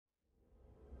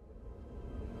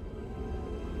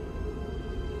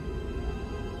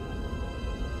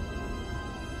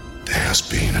has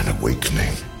been an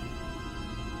awakening.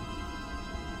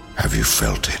 Have you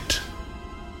felt it?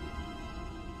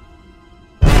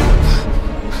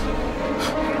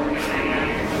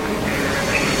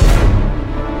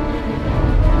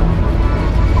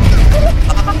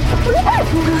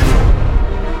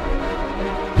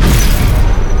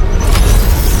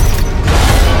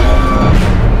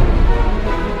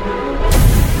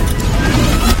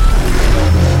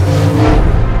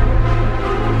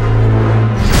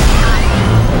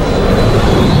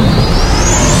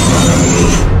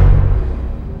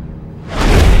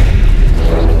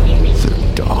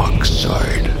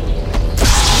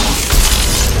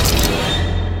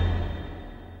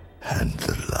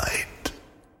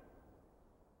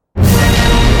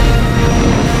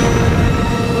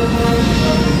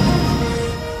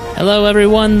 Hello,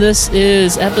 everyone. This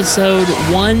is episode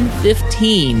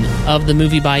 115 of the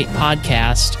MovieByte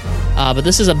Podcast. But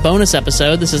this is a bonus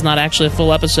episode. This is not actually a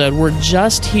full episode. We're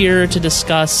just here to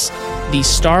discuss the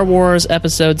Star Wars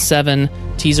Episode 7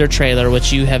 teaser trailer,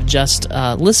 which you have just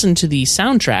listened to the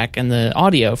soundtrack and the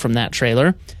audio from that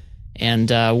trailer.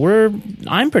 And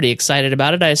I'm pretty excited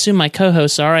about it. I assume my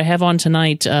co-hosts are. I have on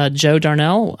tonight Joe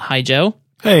Darnell. Hi, Joe.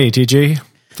 Hey, TJ.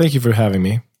 Thank you for having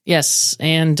me. Yes,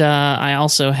 and I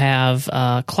also have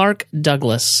Clark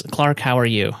Douglas. Clark, how are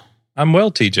you? I'm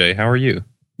well, TJ. How are you?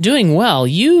 Doing well.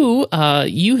 You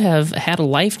have had a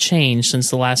life change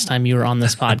since the last time you were on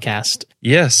this podcast.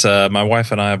 Yes, my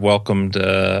wife and I have welcomed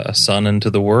a son into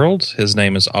the world. His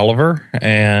name is Oliver,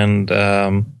 and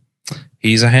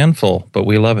he's a handful, but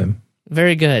we love him.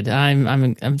 Very good.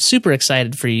 I'm super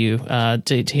excited for you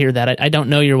to hear that. I don't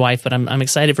know your wife, but I'm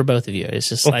excited for both of you. It's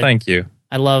just thank you.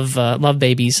 I love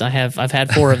babies. I've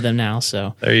had 4 of them now.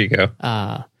 So there you go.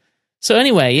 So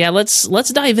anyway, yeah, let's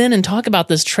dive in and talk about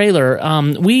this trailer.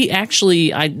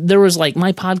 There was like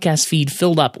my podcast feed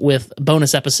filled up with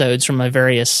bonus episodes from my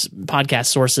various podcast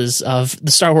sources of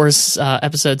the Star Wars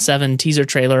Episode 7 teaser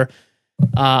trailer.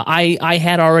 I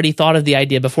had already thought of the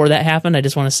idea before that happened. I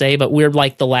just want to say, but we're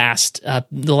like the last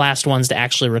ones to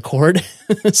actually record.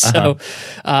 So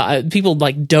people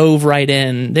like dove right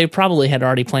in. They probably had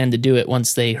already planned to do it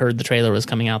once they heard the trailer was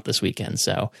coming out this weekend.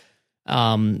 So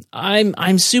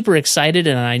I'm super excited,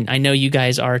 and I know you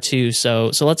guys are too.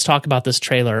 So let's talk about this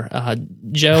trailer.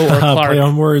 Joe or Clark? Play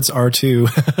on words,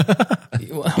 R2.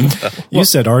 You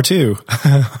said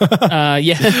R2.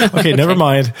 Yeah. Okay, never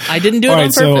mind. I didn't do it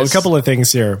on purpose. So a couple of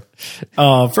things here.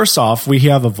 First off, we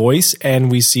have a voice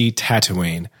and we see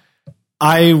Tatooine.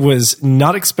 I was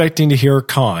not expecting to hear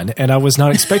Khan, and I was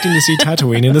not expecting to see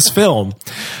Tatooine in this film.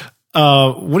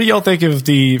 What do y'all think of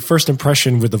the first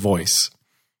impression with the voice?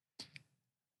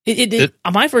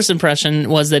 My first impression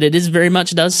was that it is very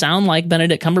much does sound like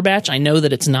Benedict Cumberbatch. I know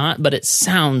that it's not, but it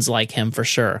sounds like him for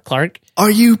sure. Clark? Are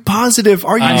you positive?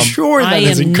 Are you sure that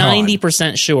isn't Khan? I am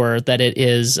 90% sure that it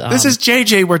is. This is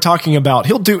JJ we're talking about.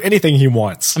 He'll do anything he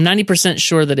wants. I'm 90%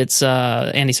 sure that it's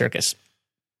Andy Serkis.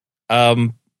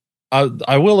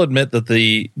 I will admit that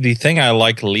the thing I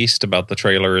like least about the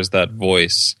trailer is that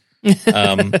voice.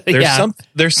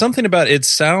 There's something about it. It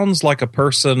sounds like a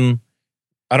person.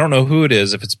 I don't know who it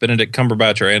is, if it's Benedict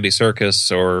Cumberbatch or Andy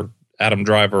Serkis or Adam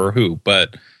Driver or who,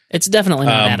 but it's definitely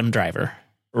not Adam Driver.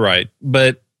 Right.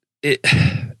 But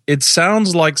it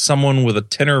sounds like someone with a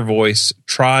tenor voice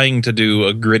trying to do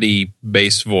a gritty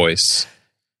bass voice.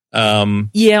 On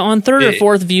third or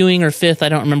fourth viewing or fifth, I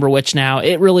don't remember which now,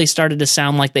 it really started to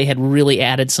sound like they had really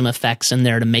added some effects in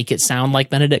there to make it sound like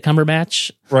Benedict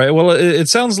Cumberbatch. Right. Well, it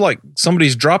sounds like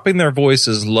somebody's dropping their voice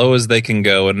as low as they can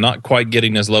go and not quite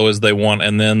getting as low as they want,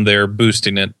 and then they're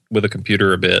boosting it with a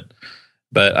computer a bit.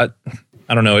 But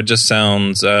I don't know. It just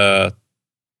sounds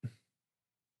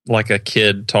like a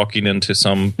kid talking into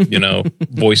some,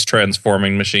 voice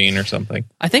transforming machine or something.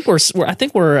 I think we're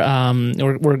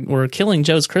killing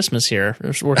Joe's Christmas here.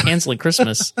 We're canceling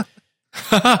Christmas.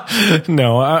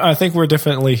 No, I think we're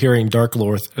definitely hearing Dark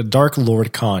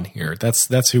Lord Khan here.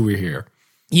 That's who we hear.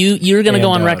 You're going to go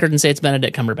on record and say it's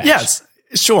Benedict Cumberbatch. Yes,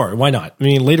 sure. Why not? I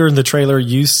mean, later in the trailer,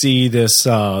 you see this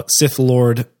Sith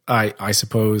Lord, I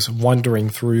suppose, wandering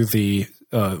through the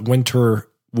winter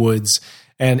woods.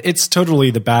 And it's totally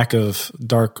the back of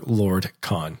Dark Lord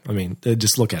Khan. I mean,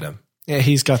 just look at him. Yeah,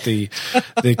 he's got the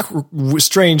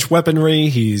strange weaponry.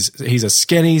 He's a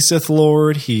skinny Sith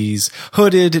Lord. He's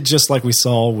hooded, just like we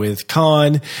saw with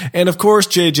Khan. And of course,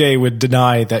 JJ would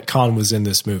deny that Khan was in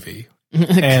this movie.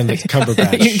 And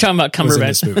Cumberbatch. You're talking about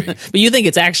Cumberbatch. Was in this movie. But you think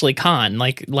it's actually Khan,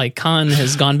 like Khan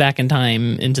has gone back in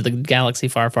time into the galaxy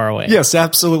far, far away. Yes,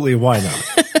 absolutely. Why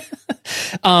not?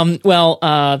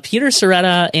 Peter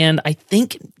Serretta and I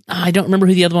think I don't remember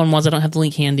who the other one was. I don't have the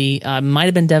link handy. Might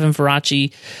have been Devin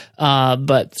Faraci,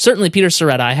 but certainly Peter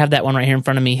Sciretta, I have that one right here in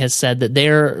front of me, has said that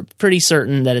they're pretty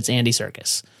certain that it's Andy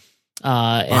Serkis.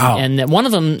 Wow. And one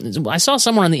of them, I saw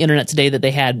somewhere on the internet today that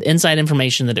they had inside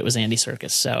information that it was Andy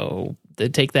Serkis. So they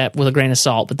take that with a grain of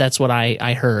salt, but that's what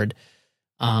I heard.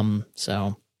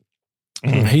 So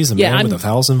he's a man with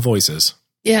 1,000 voices.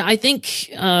 Yeah, I think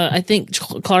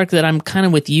Clark, that I'm kind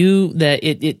of with you that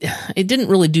it didn't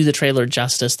really do the trailer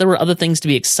justice. There were other things to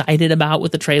be excited about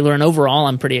with the trailer, and overall,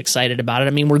 I'm pretty excited about it.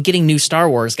 I mean, we're getting new Star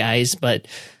Wars, guys, but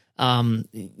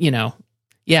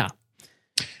yeah.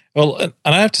 Well, and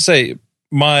I have to say,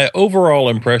 my overall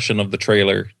impression of the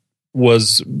trailer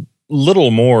was little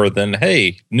more than,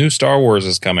 hey, new Star Wars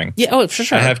is coming. Yeah, oh, for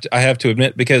sure. I have to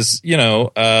admit, because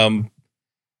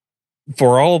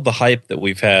for all of the hype that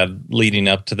we've had leading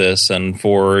up to this, and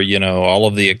for all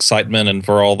of the excitement, and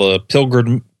for all the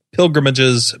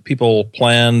pilgrimages people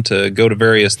plan to go to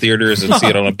various theaters and see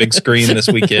it on a big screen this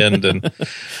weekend, and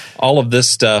all of this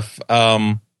stuff,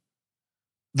 the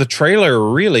trailer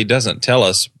really doesn't tell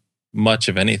us much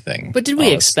of anything. But did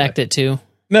we expect it to?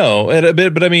 No,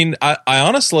 but I mean, I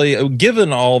honestly,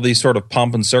 given all the sort of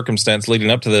pomp and circumstance leading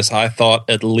up to this, I thought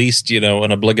at least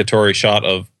an obligatory shot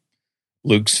of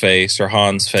Luke's face or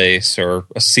Han's face or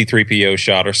a C-3PO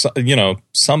shot or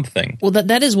something. Well,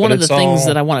 that is one of the things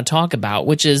that I want to talk about,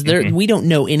 which is we don't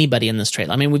know anybody in this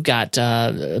trailer. I mean, we've got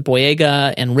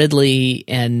Boyega and Ridley,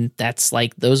 and that's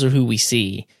like those are who we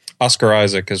see. Oscar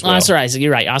Isaac as well. Oscar Isaac,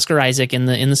 you're right. Oscar Isaac in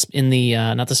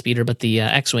the not the speeder, but the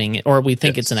X-wing, or we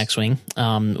think it's an X-wing.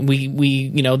 We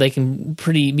they can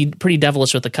be pretty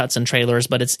devilish with the cuts and trailers,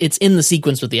 but it's in the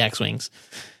sequence with the X-wings,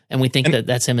 and we think that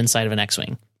that's him inside of an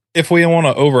X-wing. If we want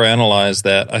to overanalyze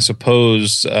that, I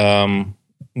suppose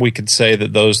we could say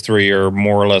that those three are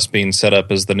more or less being set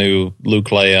up as the new Luke,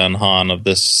 Leia, and Han of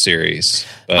this series.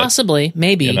 But, possibly,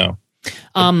 maybe.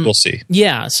 We'll see.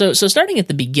 Yeah. So starting at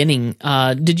the beginning,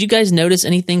 did you guys notice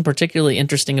anything particularly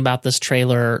interesting about this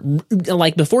trailer?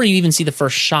 Like before you even see the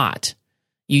first shot,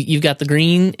 you've got the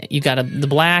green, you've got the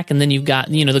black, and then you've got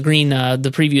the green.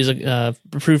 The preview is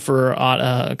approved for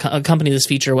accompany this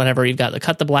feature, or whatever. You've got the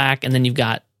cut the black, and then you've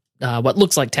got what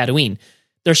looks like Tatooine.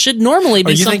 There should normally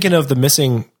be. Are you thinking of the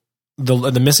missing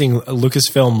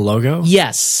Lucasfilm logo?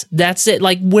 Yes, that's it.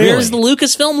 Like, where's the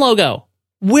Lucasfilm logo?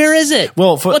 Where is it?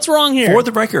 Well, what's wrong here? For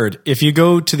the record, if you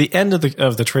go to the end of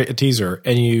the teaser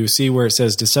and you see where it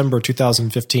says December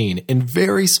 2015 in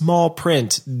very small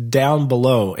print down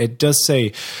below, it does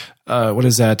say, what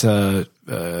is that?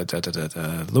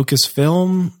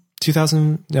 Lucasfilm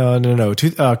 2000? No.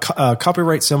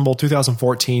 Copyright symbol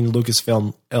 2014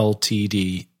 Lucasfilm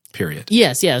Ltd. Period.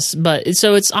 Yes. But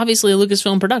so it's obviously a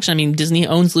Lucasfilm production. I mean, Disney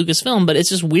owns Lucasfilm, but it's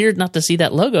just weird not to see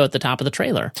that logo at the top of the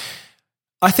trailer.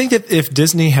 I think that if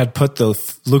Disney had put the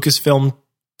Lucasfilm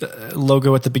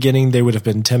logo at the beginning, they would have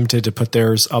been tempted to put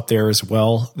theirs up there as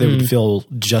well. They would feel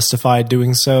justified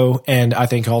doing so. And I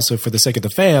think also for the sake of the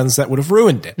fans, that would have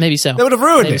ruined it. Maybe so. That would have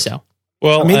ruined Maybe it. so.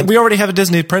 Well, I mean, we already have a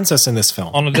Disney princess in this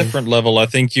film. On a different level, I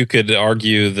think you could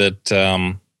argue that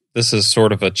this is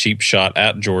sort of a cheap shot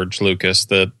at George Lucas,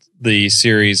 that the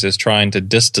series is trying to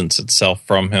distance itself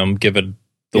from him, given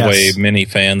the way many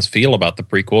fans feel about the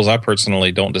prequels. I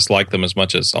personally don't dislike them as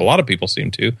much as a lot of people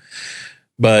seem to.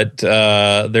 But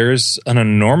there's an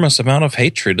enormous amount of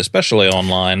hatred, especially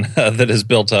online, that has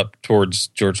built up towards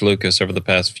George Lucas over the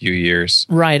past few years.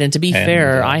 Right, and to be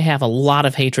fair, I have a lot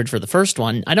of hatred for the first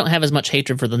one. I don't have as much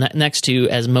hatred for the next two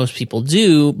as most people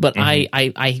do, but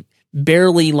I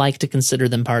barely like to consider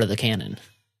them part of the canon.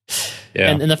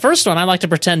 Yeah. And the first one, I like to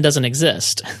pretend doesn't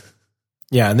exist.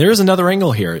 Yeah, and there is another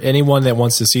angle here. Anyone that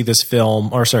wants to see this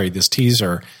this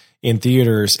teaser in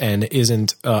theaters and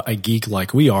isn't a geek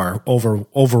like we are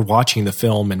over watching the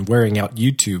film and wearing out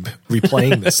YouTube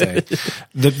replaying this thing,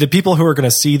 the people who are going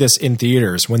to see this in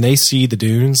theaters, when they see the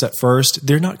dunes at first,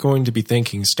 they're not going to be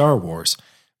thinking Star Wars.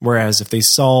 Whereas if they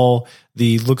saw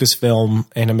the Lucasfilm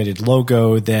animated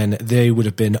logo, then they would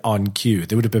have been on cue.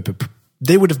 They would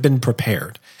have been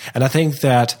prepared. And I think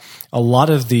that a lot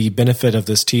of the benefit of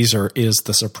this teaser is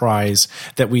the surprise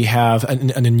that we have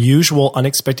an unusual,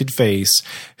 unexpected face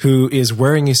who is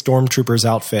wearing a stormtrooper's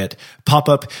outfit pop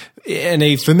up in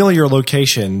a familiar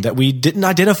location that we didn't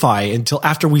identify until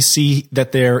after we see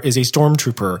that there is a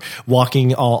stormtrooper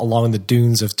walking along the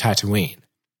dunes of Tatooine.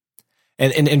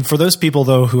 And for those people,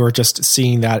 though, who are just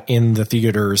seeing that in the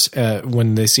theaters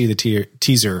when they see the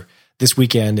teaser this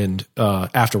weekend and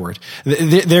afterward,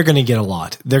 they're going to get a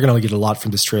lot. They're going to get a lot from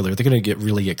this trailer. They're going to get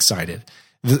really excited.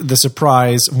 the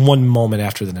surprise one moment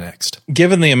after the next.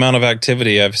 Given the amount of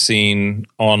activity I've seen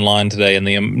online today and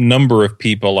the number of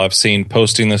people I've seen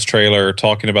posting this trailer or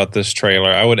talking about this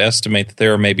trailer, I would estimate that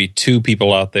there are maybe 2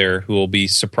 people out there who will be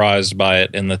surprised by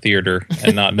it in the theater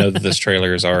and not know that this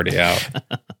trailer is already out.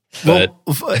 But,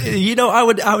 well, I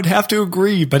would have to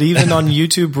agree. But even on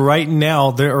YouTube right now,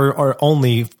 there are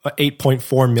only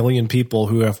 8.4 million people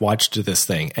who have watched this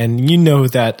thing, and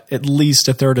that at least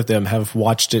a third of them have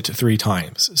watched it 3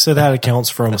 times. So that accounts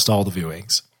for almost all the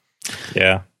viewings.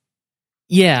 Yeah.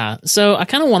 Yeah, so I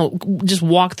kind of want to just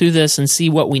walk through this and see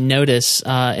what we notice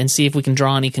and see if we can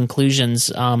draw any conclusions.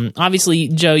 Obviously,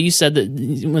 Joe, you said that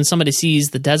when somebody sees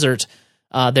the desert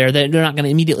they're not going to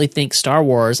immediately think Star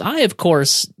Wars. I, of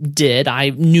course, did. I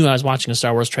knew I was watching a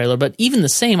Star Wars trailer, but even the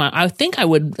same, I think I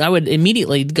would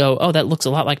immediately go, oh, that looks a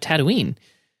lot like Tatooine.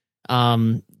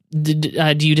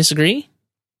 Do you disagree?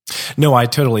 No, I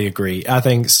totally agree. I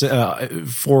think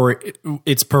for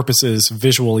its purposes,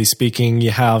 visually speaking,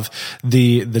 you have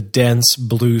the dense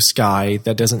blue sky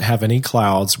that doesn't have any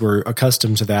clouds. We're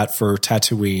accustomed to that for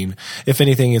Tatooine. If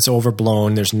anything, it's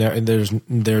overblown.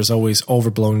 There's always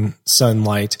overblown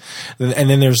sunlight, and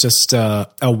then there's just a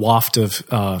waft of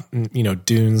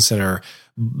dunes that are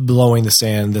blowing the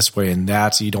sand this way and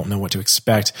that, so you don't know what to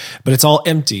expect. But it's all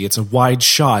empty. It's a wide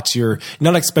shot. You're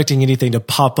not expecting anything to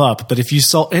pop up, but if you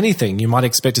saw anything, you might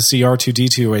expect to see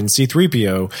R2-D2 and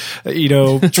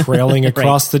C-3PO, trailing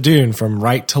across the dune from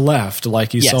right to left,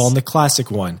 like you saw in the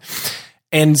classic one.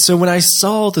 And so when I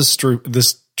saw this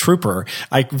trooper,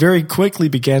 I very quickly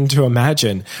began to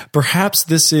imagine perhaps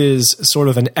this is sort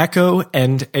of an echo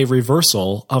and a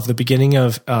reversal of the beginning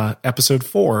of episode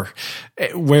 4,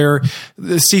 where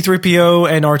the C-3PO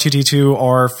and R2-D2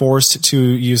 are forced to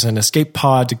use an escape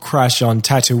pod to crash on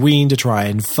Tatooine to try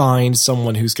and find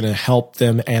someone who's going to help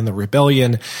them and the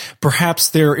rebellion. Perhaps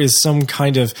there is some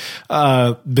kind of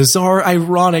bizarre,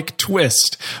 ironic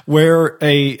twist where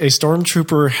a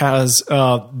stormtrooper has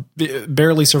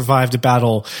barely survived a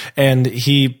battle, and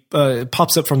he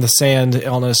pops up from the sand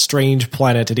on a strange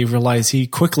planet, and he realizes he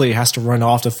quickly has to run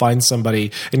off to find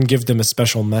somebody and give them a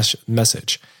special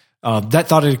message. That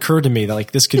thought had occurred to me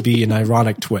that this could be an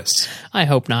ironic twist. I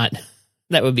hope not.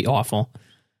 That would be awful.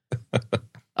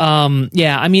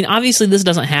 Yeah, I mean, obviously this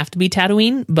doesn't have to be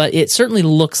Tatooine, but it certainly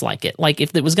looks like it. Like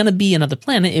if it was going to be another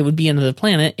planet, it would be another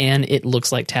planet, and it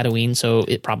looks like Tatooine, so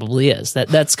it probably is.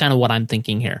 That's kind of what I'm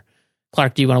thinking here.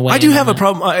 Clark, do you want to weigh in? I do have a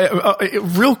problem.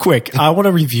 Real quick, I want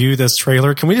to review this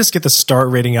trailer. Can we just get the star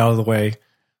rating out of the way?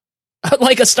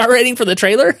 Like a star rating for the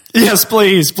trailer? Yes,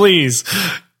 please.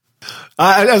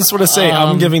 I just want to say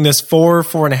I'm giving this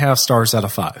 4.5 stars out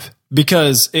of 5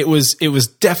 because it was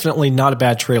definitely not a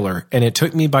bad trailer, and it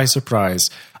took me by surprise.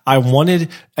 I wanted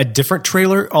a different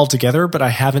trailer altogether, but I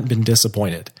haven't been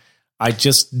disappointed. I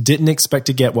just didn't expect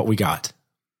to get what we got.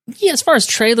 Yeah, as far as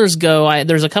trailers go,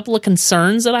 there's a couple of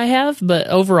concerns that I have, but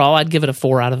overall, I'd give it a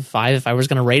 4 out of 5 if I was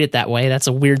going to rate it that way. That's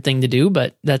a weird thing to do,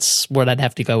 but that's what I'd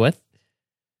have to go with.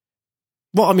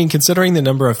 Well, I mean, considering the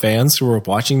number of fans who are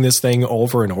watching this thing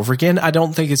over and over again, I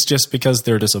don't think it's just because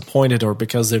they're disappointed or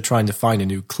because they're trying to find a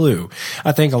new clue.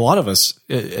 I think a lot of us,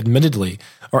 admittedly,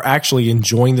 are actually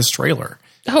enjoying this trailer.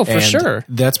 Oh, for sure.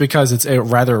 That's because it's a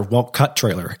rather well-cut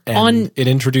trailer, and it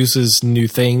introduces new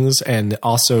things and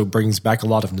also brings back a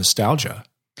lot of nostalgia.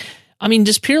 I mean,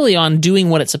 just purely on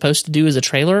doing what it's supposed to do as a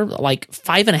trailer, like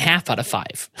 5.5 out of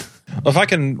 5. Well, if I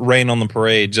can rain on the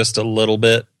parade just a little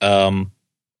bit,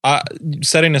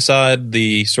 setting aside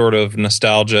the sort of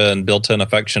nostalgia and built-in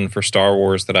affection for Star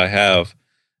Wars that I have,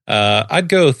 I'd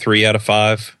go 3 out of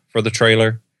 5 for the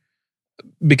trailer.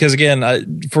 Because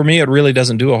again, for me, it really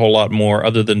doesn't do a whole lot more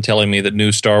other than telling me that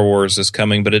new Star Wars is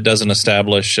coming, but it doesn't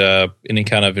establish any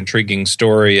kind of intriguing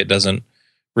story. It doesn't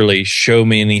really show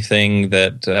me anything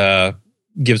that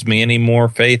gives me any more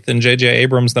faith in J.J.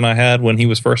 Abrams than I had when he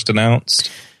was first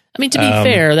announced. I mean, to be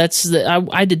fair,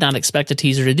 I did not expect a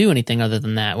teaser to do anything other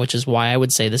than that, which is why I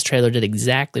would say this trailer did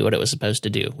exactly what it was supposed to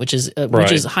do, which is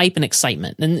hype and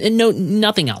excitement, and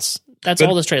nothing else. That's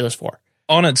all this trailer's for.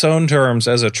 On its own terms,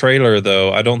 as a trailer,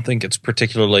 though, I don't think it's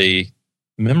particularly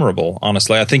memorable,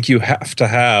 honestly. I think you have to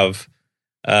have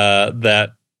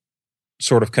that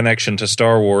sort of connection to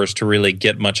Star Wars to really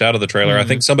get much out of the trailer. I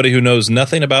think somebody who knows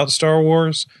nothing about Star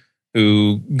Wars,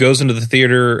 who goes into the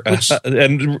theater,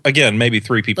 and again, maybe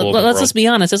 3 people. Let's just be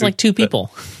honest, it's like 2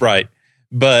 people. Right.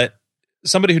 But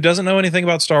somebody who doesn't know anything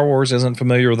about Star Wars, isn't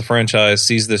familiar with the franchise,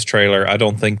 sees this trailer, I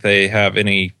don't think they have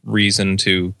any reason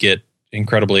to get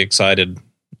incredibly excited.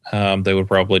 They would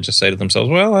probably just say to themselves,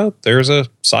 well, there's a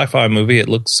sci-fi movie. It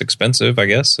looks expensive, I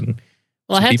guess. And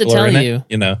well, I have to tell you,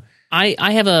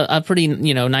 I have a pretty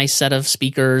nice set of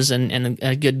speakers and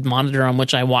a good monitor on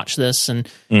which I watch this, and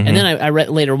then I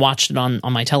later watched it on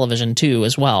my television too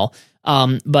as well.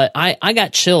 But I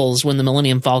got chills when the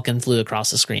Millennium Falcon flew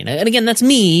across the screen, and again, that's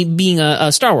me being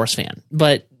a Star Wars fan.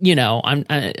 But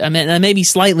I may be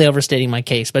slightly overstating my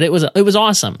case, but it was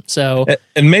awesome. So,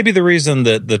 and maybe the reason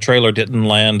that the trailer didn't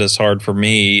land as hard for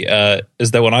me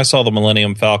is that when I saw the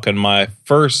Millennium Falcon, my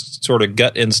first sort of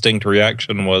gut instinct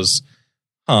reaction was,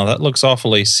 "Oh, that looks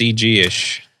awfully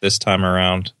CG-ish this time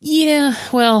around." Yeah,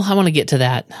 well, I want to get to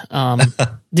that.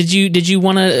 Did you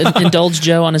want to indulge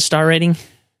Joe on his star rating?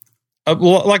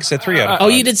 Well, like I said, 3 out of 5. Oh,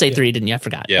 you did say 3, didn't you? I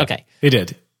forgot. Yeah. Okay. He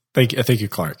did. Thank you,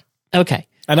 Clark. Okay.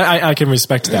 And I can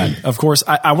respect that. Of course,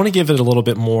 I want to give it a little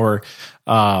bit more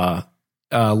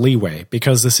leeway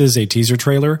because this is a teaser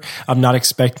trailer. I'm not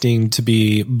expecting to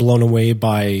be blown away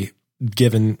by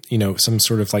given, some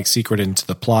sort of like secret into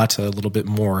the plot, a little bit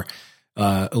more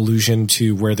allusion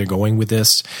to where they're going with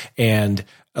this, and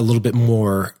a little bit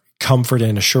more comfort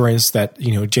and assurance that,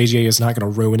 JJ is not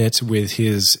going to ruin it with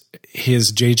his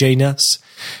JJ-ness.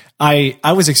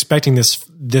 I was expecting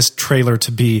this trailer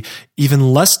to be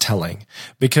even less telling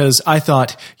because I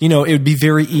thought, it would be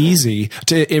very easy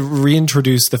to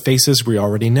reintroduce the faces we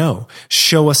already know.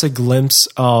 Show us a glimpse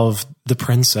of the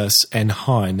princess and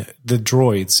Han, the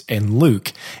droids and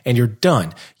Luke, and you're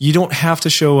done. You don't have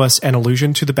to show us an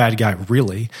allusion to the bad guy,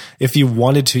 really. If you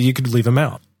wanted to, you could leave him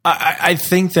out. I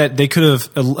think that they could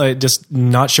have just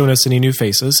not shown us any new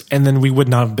faces, and then we would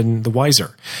not have been the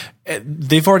wiser.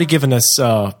 They've already given us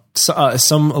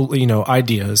some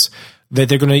ideas that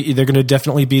they're going to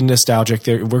definitely be nostalgic.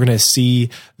 We're going to see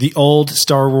the old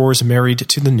Star Wars married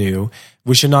to the new.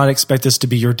 We should not expect this to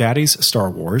be your daddy's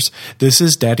Star Wars. This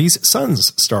is daddy's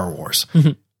son's Star Wars.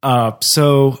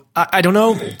 So I don't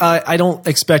know. I don't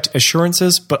expect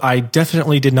assurances, but I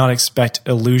definitely did not expect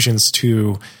allusions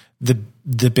to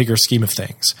the bigger scheme of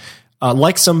things.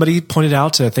 Like somebody pointed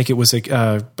out, I think it was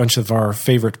a bunch of our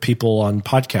favorite people on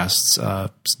podcasts,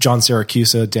 John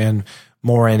Siracusa, Dan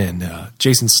Morin, and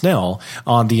Jason Snell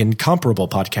on the Incomparable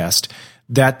podcast,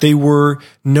 that they were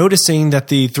noticing that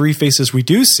the three faces we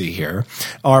do see here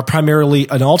are primarily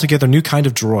an altogether new kind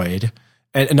of droid,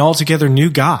 an altogether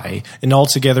new guy, an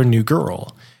altogether new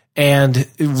girl. And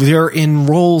they're in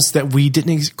roles that we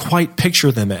didn't quite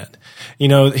picture them in.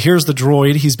 Here's the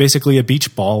droid. He's basically a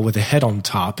beach ball with a head on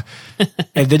top.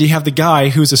 And then you have the guy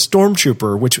who's a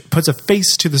stormtrooper, which puts a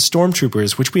face to the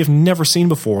stormtroopers, which we have never seen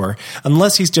before,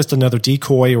 unless he's just another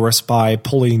decoy or a spy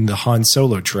pulling the Han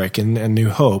Solo trick in New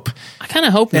Hope. I kind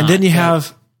of hope not. And then you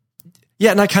have...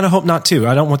 Yeah, and I kind of hope not, too.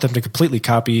 I don't want them to completely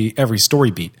copy every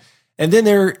story beat. And then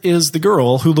there is the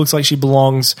girl who looks like she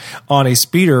belongs on a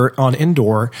speeder on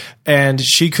Endor, and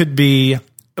she could be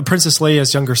Princess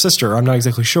Leia's younger sister. I'm not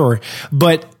exactly sure,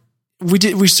 but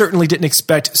we certainly didn't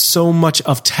expect so much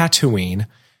of Tatooine.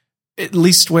 At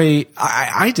least way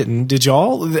I didn't. Did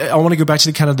y'all? I want to go back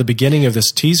to the beginning of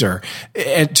this teaser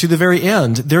and to the very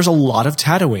end. There's a lot of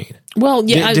Tatooine. Well,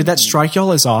 yeah. Did that strike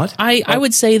y'all as odd? I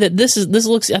would say that this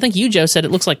looks. I think you, Joe, said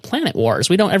it looks like Planet Wars.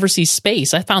 We don't ever see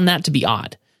space. I found that to be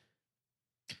odd.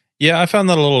 Yeah, I found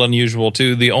that a little unusual,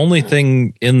 too. The only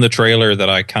thing in the trailer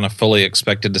that I kind of fully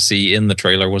expected to see in the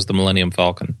trailer was the Millennium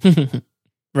Falcon.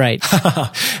 Right.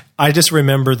 I just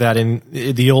remember that in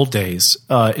the old days,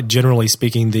 generally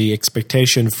speaking, the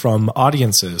expectation from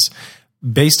audiences,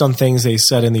 based on things they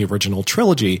said in the original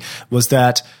trilogy, was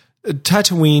that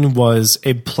Tatooine was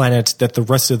a planet that the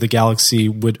rest of the galaxy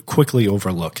would quickly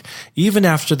overlook, even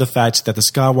after the fact that the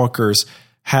Skywalkers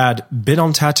had been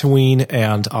on Tatooine,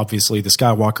 and obviously the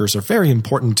Skywalkers are very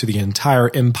important to the entire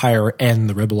Empire and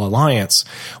the Rebel Alliance.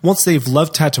 Once they've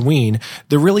left Tatooine,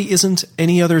 there really isn't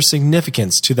any other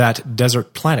significance to that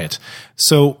desert planet.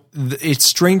 So it's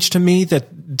strange to me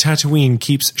that Tatooine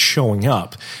keeps showing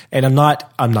up, and I'm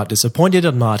not disappointed.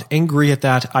 I'm not angry at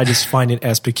that. I just find it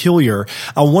as peculiar.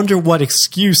 I wonder what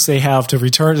excuse they have to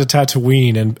return to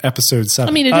Tatooine in Episode 7.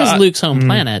 I mean, it is Luke's home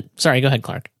planet. Sorry, go ahead,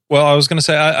 Clark. Well, I was going to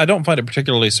say, I don't find it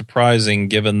particularly surprising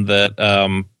given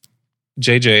that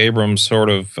J.J. Abrams' sort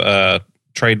of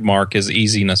trademark is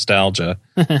easy nostalgia.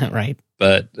 Right.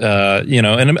 But,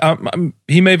 and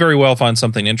he may very well find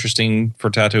something interesting for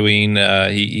Tatooine.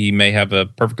 He may have a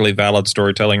perfectly valid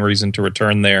storytelling reason to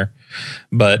return there.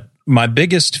 But my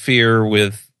biggest fear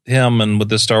with him and with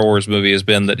this Star Wars movie has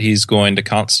been that he's going to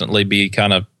constantly be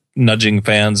kind of nudging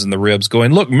fans in the ribs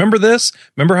going, look, remember this?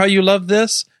 Remember how you loved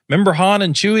this? Remember Han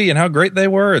and Chewie and how great they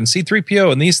were, and C-3PO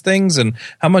and these things and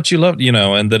how much you loved,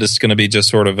 and that it's going to be just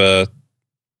sort of a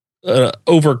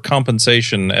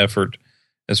overcompensation effort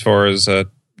as far as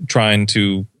trying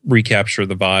to recapture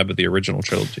the vibe of the original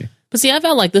trilogy. But see, I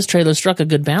felt like this trailer struck a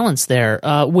good balance there,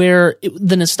 where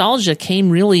the nostalgia came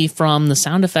really from the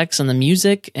sound effects and the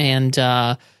music and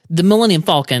the Millennium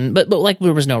Falcon, but like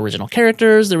there was no original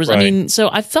characters. There was, right. I mean, so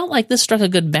I felt like this struck a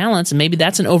good balance, and maybe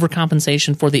that's an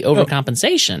overcompensation for the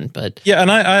overcompensation. But yeah, and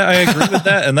I agree with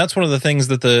that, and that's one of the things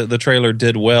that the trailer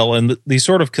did well, and the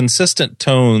sort of consistent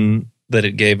tone that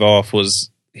it gave off was,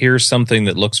 here's something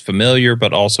that looks familiar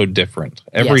but also different.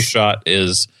 Every shot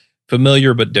is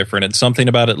familiar but different. It's something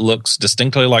about it looks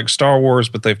distinctly like Star Wars,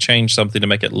 but they've changed something to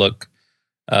make it look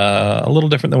a little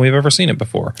different than we've ever seen it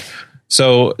before.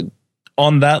 So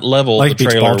on that level, like the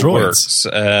trailer works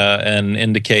and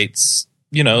indicates,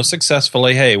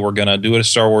 successfully, hey, we're going to do a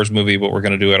Star Wars movie, but we're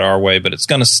going to do it our way, but it's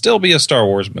going to still be a Star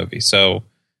Wars movie. So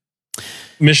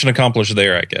mission accomplished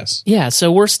there, I guess. Yeah,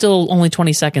 so we're still only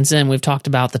 20 seconds in. We've talked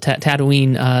about the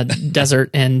Tatooine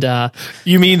desert. And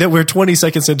you mean that we're 20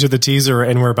 seconds into the teaser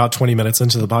and we're about 20 minutes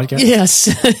into the podcast? Yes,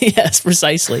 yes,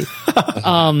 precisely.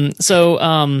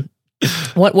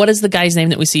 What is the guy's name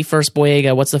that we see first?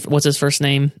 Boyega. What's his first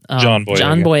name? John Boyega.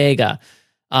 John Boyega.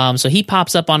 So he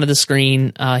pops up onto the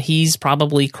screen. He's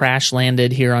probably crash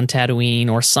landed here on Tatooine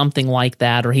or something like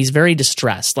that, or he's very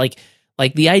distressed. Like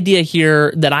the idea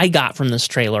here that I got from this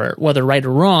trailer, whether right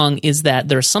or wrong, is that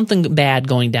there's something bad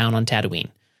going down on Tatooine.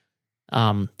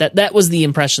 That was the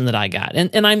impression that I got,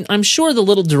 and I'm sure the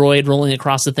little droid rolling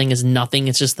across the thing is nothing.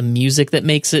 It's just the music that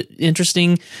makes it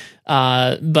interesting.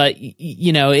 But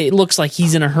it looks like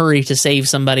he's in a hurry to save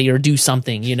somebody or do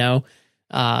something.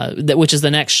 Which is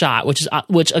the next shot,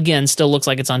 which again still looks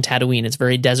like it's on Tatooine. It's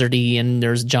very deserty and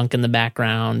there's junk in the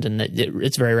background, and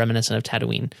it's very reminiscent of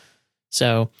Tatooine.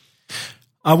 So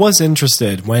I was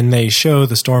interested when they show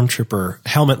the stormtrooper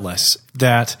helmetless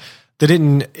that they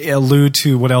didn't allude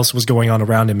to what else was going on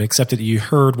around him, except that you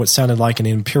heard what sounded like an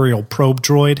Imperial probe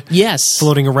droid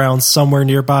floating around somewhere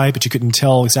nearby, but you couldn't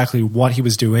tell exactly what he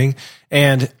was doing.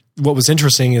 And what was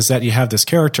interesting is that you have this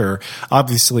character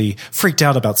obviously freaked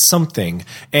out about something,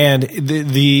 and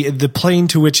the plane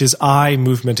to which his eye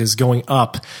movement is going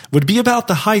up would be about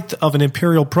the height of an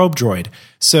Imperial probe droid.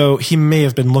 So he may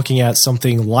have been looking at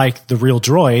something like the real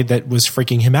droid that was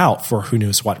freaking him out for who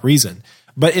knows what reason.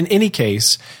 But in any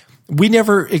case, we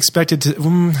never expected to.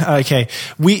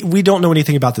 We don't know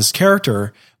anything about this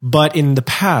character, but in the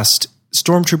past,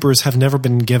 stormtroopers have never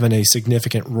been given a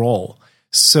significant role.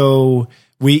 So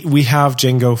we have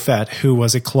Jango Fett, who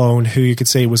was a clone, who you could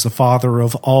say was the father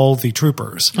of all the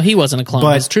troopers. Well, he wasn't a clone,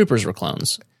 but his troopers were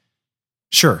clones.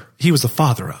 Sure, he was the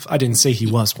father of. I didn't say he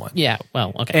was one. Yeah,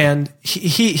 well, okay. And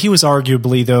he was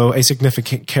arguably, though, a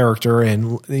significant character,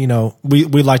 and we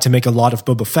like to make a lot of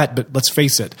Boba Fett, but let's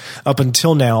face it, up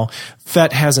until now,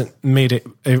 Fett hasn't made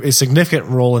a significant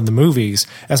role in the movies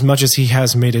as much as he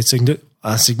has made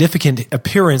a significant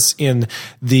appearance in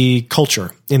the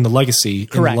culture, in the legacy,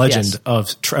 in the legend of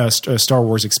Star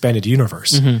Wars Expanded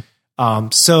Universe. Mm-hmm.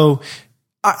 So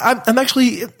I'm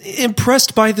actually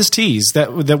impressed by this tease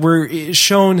that we're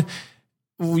shown.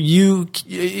 You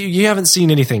haven't seen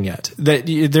anything yet. That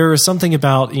there is something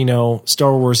about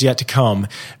Star Wars yet to come,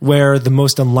 where the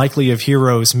most unlikely of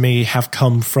heroes may have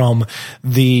come from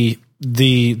the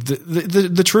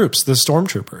troops, the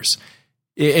stormtroopers.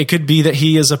 It could be that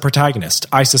he is a protagonist.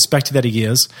 I suspect that he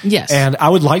is. Yes, and I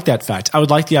would like that fact. I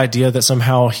would like the idea that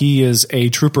somehow he is a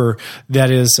trooper that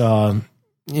is, a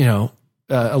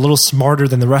little smarter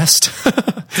than the rest.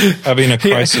 Having a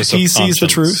crisis he of sees conscience. the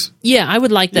truth. Yeah, I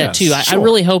would like that too. I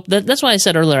really hope that's why I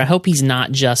said earlier, I hope he's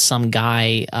not just some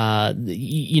guy,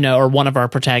 or one of our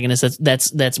protagonists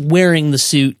that's wearing the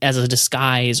suit as a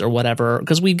disguise or whatever,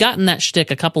 because we've gotten that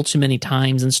shtick a couple too many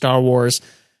times in Star Wars.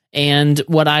 And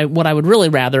what I would really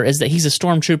rather is that he's a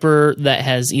stormtrooper that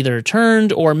has either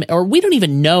turned or we don't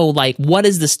even know, like, what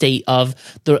is the state of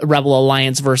the Rebel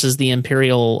Alliance versus the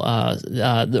Imperial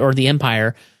or the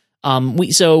Empire.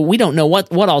 We don't know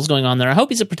what all's going on there. I hope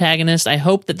he's a protagonist. I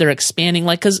hope that they're expanding,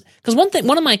 like, because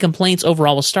one of my complaints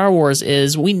overall with Star Wars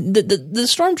is the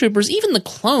stormtroopers, even the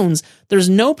clones, there's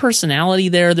no personality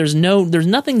there. There's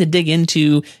nothing to dig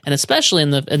into, and especially in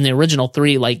the original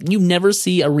 3, like, you never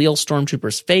see a real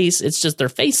stormtrooper's face. It's just they're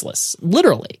faceless,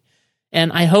 literally.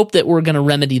 And I hope that we're going to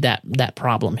remedy that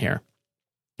problem here.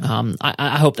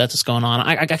 I hope that's what's going on.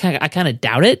 I kind of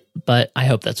doubt it, but I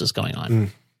hope that's what's going on. Mm.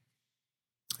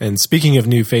 And speaking of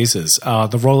new faces,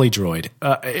 the Rolly droid,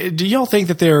 do y'all think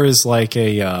that there is like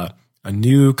a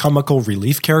new comical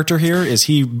relief character here? Is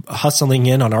he hustling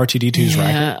in on R2-D2's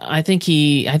racket? Yeah, I think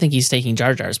he's taking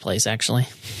Jar Jar's place, actually.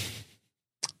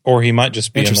 Or he might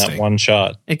just be in that one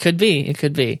shot. It could be. He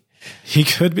could be. He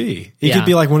could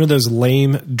be like one of those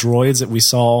lame droids that we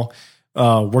saw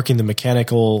working the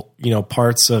mechanical,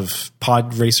 parts of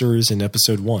pod racers in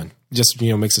episode 1. Just,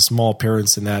 makes a small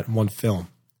appearance in that one film.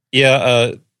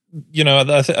 Yeah.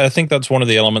 I think that's one of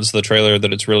the elements of the trailer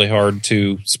that it's really hard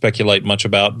to speculate much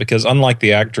about, because unlike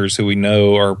the actors who we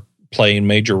know are playing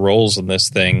major roles in this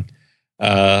thing,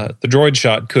 the droid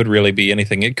shot could really be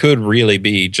anything. It could really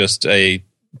be just a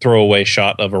throwaway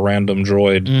shot of a random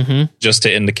droid just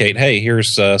to indicate, hey,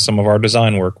 here's some of our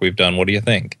design work we've done. What do you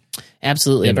think?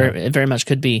 Absolutely. It very much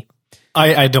could be.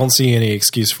 I don't see any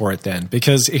excuse for it then,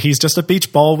 because he's just a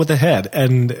beach ball with a head.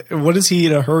 And what is he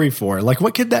in a hurry for? Like,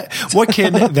 what can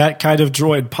that kind of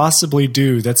droid possibly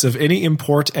do that's of any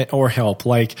import or help?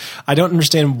 Like, I don't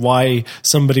understand why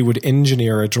somebody would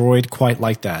engineer a droid quite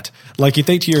like that. Like, you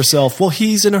think to yourself, well,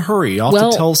 he's in a hurry off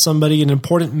to tell somebody an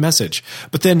important message.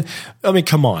 But then, I mean,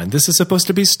 come on, this is supposed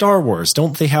to be Star Wars.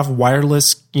 Don't they have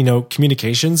wireless,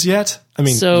 communications yet? I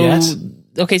mean, yet?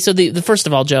 Okay, so the first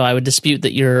of all, Joe, I would dispute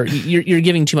that you're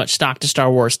giving too much stock to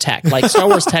Star Wars tech. Like, Star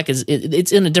Wars tech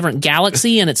it's in a different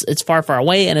galaxy, and it's far, far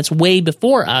away, and it's way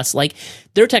before us. Like,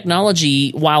 their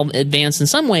technology, while advanced in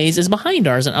some ways, is behind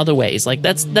ours in other ways. Like,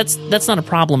 that's not a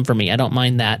problem for me. I don't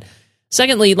mind that.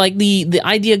 Secondly, like, the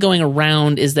idea going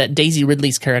around is that Daisy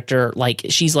Ridley's character, like,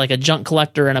 she's like a junk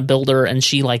collector and a builder, and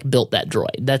she like built that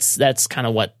droid. That's kind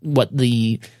of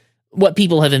what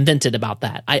people have invented about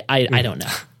that. I don't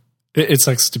know. It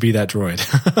sucks to be that droid.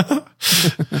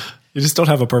 You just don't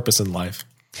have a purpose in life.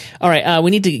 All right,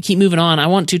 we need to keep moving on. I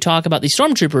want to talk about the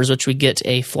Stormtroopers, which we get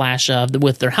a flash of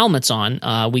with their helmets on.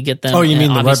 We get them. Oh, you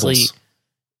mean the Rebels?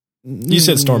 You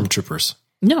said Stormtroopers.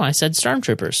 No, I said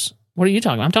Stormtroopers. What are you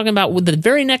talking about? I'm talking about with the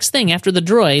very next thing after the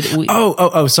droid.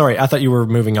 Sorry. I thought you were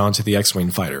moving on to the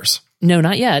X-Wing fighters. No,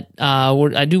 not yet.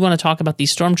 I do want to talk about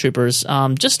these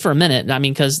Stormtroopers just for a minute. I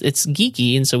mean, because it's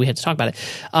geeky, and so we had to talk about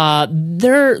it.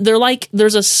 They're like,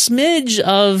 there's a smidge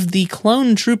of the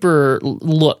clone trooper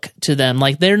look to them.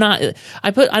 Like, they're not. I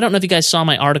don't know if you guys saw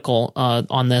my article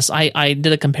on this. I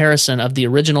did a comparison of the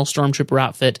original Stormtrooper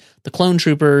outfit, the clone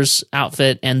troopers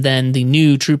outfit, and then the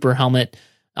new trooper helmet.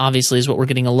 Obviously, is what we're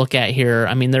getting a look at here.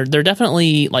 I mean, they're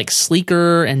definitely like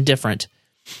sleeker and different.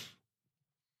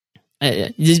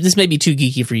 This may be too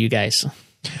geeky for you guys.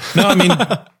 No, I mean,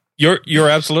 you're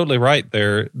absolutely right.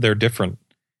 They're different,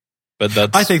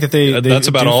 but I think that that's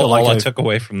about all I took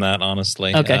away from that.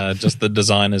 Honestly, okay. Just the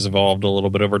design has evolved a little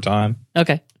bit over time.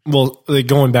 Okay. Well,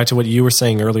 going back to what you were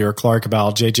saying earlier, Clark,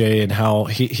 about JJ and how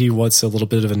he wants a little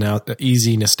bit of an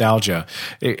easy nostalgia.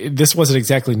 This wasn't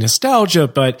exactly nostalgia,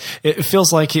 but it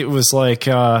feels like it was like.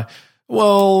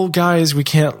 Well, guys, we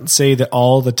can't say that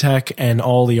all the tech and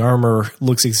all the armor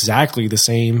looks exactly the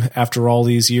same after all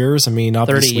these years. I mean,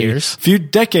 obviously, 30 years. A few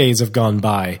decades have gone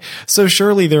by. So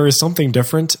surely there is something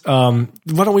different. Why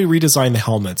don't we redesign the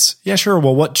helmets? Yeah, sure.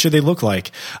 Well, what should they look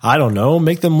like? I don't know.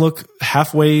 Make them look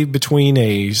halfway between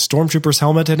a Stormtrooper's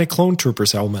helmet and a Clone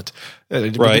Trooper's helmet,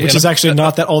 right? Which is actually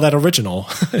not all that original.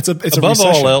 It's above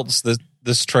all else,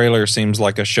 this trailer seems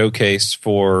like a showcase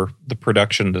for the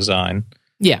production design.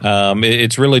 Yeah.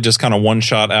 It's really just kind of one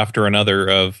shot after another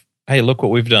of, hey, look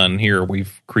what we've done here.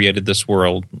 We've created this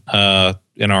world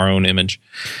in our own image.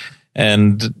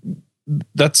 And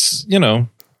that's,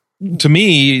 to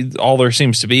me, all there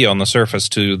seems to be on the surface,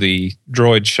 to the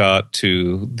droid shot,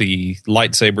 to the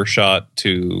lightsaber shot,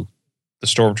 to the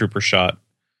Stormtrooper shot.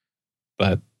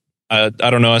 But I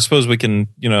don't know. I suppose we can,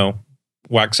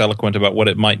 wax eloquent about what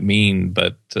it might mean.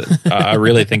 But I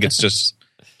really think it's just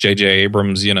J.J.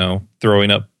 Abrams,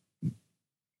 throwing up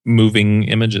moving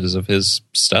images of his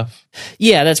stuff.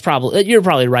 Yeah, you're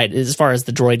probably right. As far as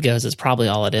the droid goes, it's probably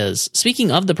all it is.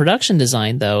 Speaking of the production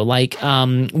design, though, like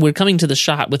we're coming to the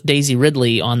shot with Daisy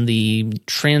Ridley on the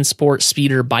transport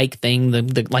speeder bike thing,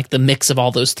 the mix of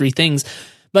all those three things.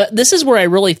 But this is where I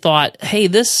really thought, hey,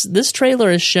 this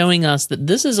trailer is showing us that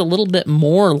this is a little bit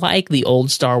more like the old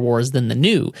Star Wars than the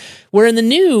new. Where in the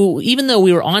new, even though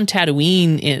we were on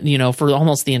Tatooine, for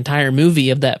almost the entire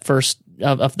movie of that first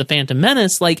of the Phantom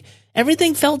Menace, like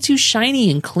everything felt too shiny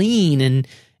and clean, and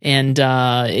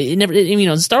it never.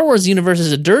 The Star Wars universe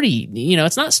is a dirty.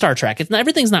 It's not Star Trek.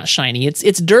 Everything's not shiny.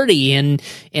 It's dirty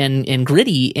and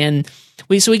gritty and.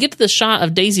 So we get to the shot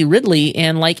of Daisy Ridley,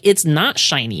 and like it's not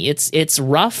shiny. It's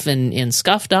rough and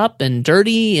scuffed up and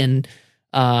dirty, and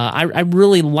I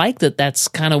really like that. That's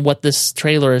kind of what this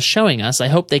trailer is showing us. I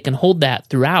hope they can hold that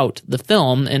throughout the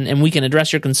film, and we can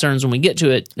address your concerns when we get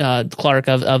to it, Clark,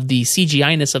 of the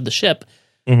CGI-ness of the ship.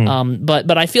 Mm-hmm.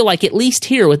 But I feel like at least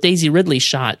here with Daisy Ridley's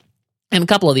shot and a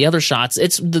couple of the other shots,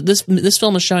 this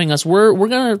film is showing us we're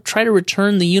going to try to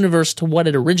return the universe to what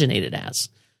it originated as.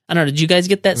 I don't know. Did you guys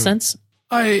get that sense?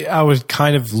 I would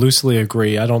kind of loosely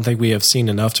agree. I don't think we have seen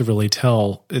enough to really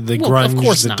tell. The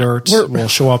grunge, the dirt will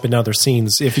show up in other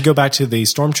scenes. If you go back to the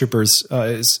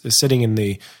stormtroopers standing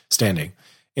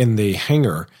in the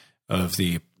hangar of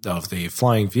the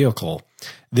flying vehicle,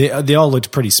 they all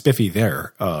looked pretty spiffy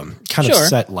there, kind of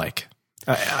set like.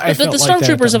 But the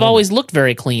stormtroopers have always looked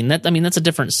very clean. That's a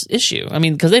different issue. I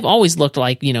mean, because they've always looked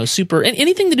like, super.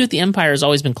 Anything to do with the Empire has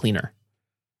always been cleaner.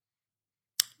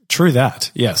 True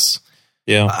that. Yes.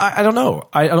 Yeah. I don't know.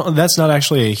 That's not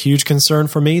actually a huge concern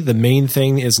for me. The main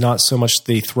thing is not so much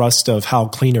the thrust of how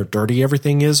clean or dirty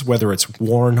everything is, whether it's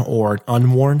worn or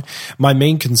unworn. My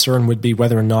main concern would be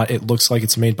whether or not it looks like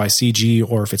it's made by CG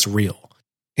or if it's real.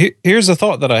 Here's a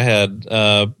thought that I had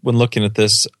when looking at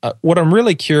this. What I'm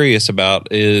really curious about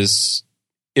is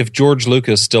if George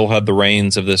Lucas still had the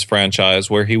reins of this franchise,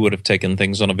 where he would have taken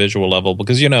things on a visual level.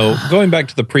 Because, going back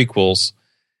to the prequels,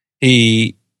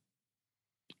 he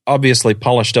obviously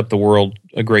polished up the world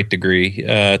a great degree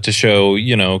to show,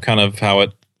 kind of how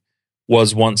it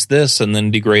was once this and then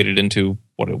degraded into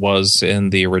what it was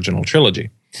in the original trilogy.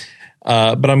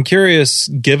 But I'm curious,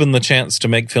 given the chance to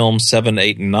make films 7,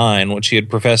 8, and 9, which he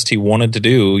had professed he wanted to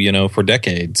do, for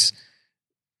decades,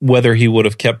 whether he would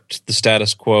have kept the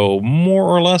status quo more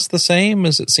or less the same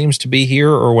as it seems to be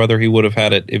here, or whether he would have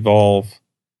had it evolve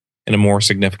in a more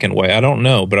significant way. I don't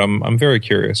know, but I'm very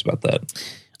curious about that.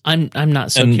 I'm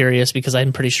not so curious because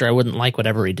I'm pretty sure I wouldn't like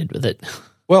whatever he did with it.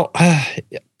 Well, I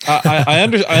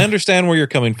understand where you're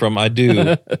coming from. I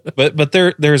do, but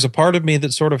there's a part of me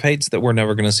that sort of hates that we're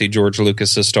never going to see George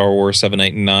Lucas's Star Wars 7,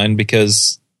 8, and 9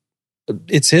 because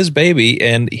it's his baby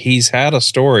and he's had a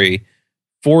story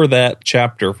for that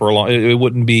chapter for a long. It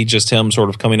wouldn't be just him sort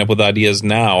of coming up with ideas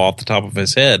now off the top of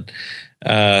his head.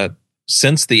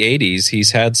 Since the 80s,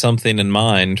 he's had something in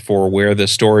mind for where the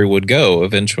story would go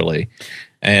eventually.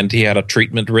 And he had a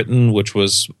treatment written, which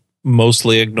was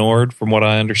mostly ignored, from what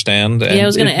I understand. And I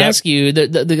was going to ask you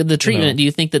the treatment. Do you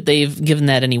think that they've given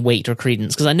that any weight or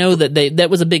credence? Because I know that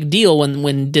that was a big deal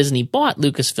when Disney bought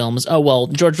Lucasfilms. Oh well,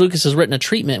 George Lucas has written a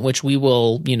treatment which we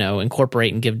will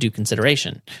incorporate and give due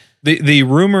consideration. The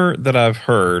rumor that I've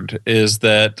heard is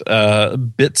that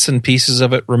bits and pieces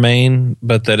of it remain,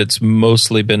 but that it's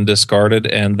mostly been discarded.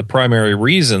 And the primary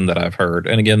reason that I've heard,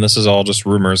 and again, this is all just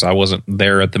rumors. I wasn't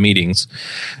there at the meetings.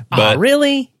 But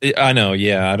really? I know.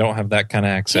 Yeah, I don't have that kind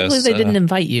of access. I can't believe they didn't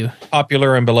invite you.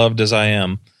 Popular and beloved as I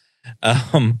am.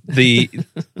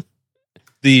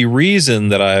 The reason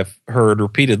that I've heard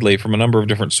repeatedly from a number of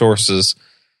different sources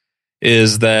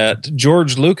is that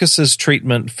George Lucas's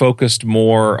treatment focused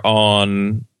more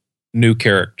on new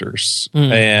characters,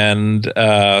 and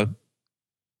the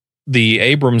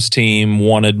Abrams team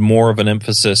wanted more of an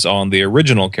emphasis on the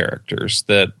original characters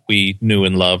that we knew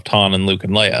and loved, Han and Luke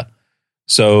and Leia.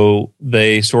 So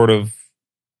they sort of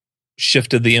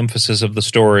shifted the emphasis of the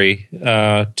story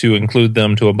to include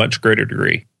them to a much greater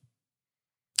degree.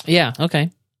 Yeah, okay.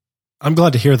 I'm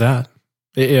glad to hear that.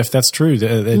 If that's true,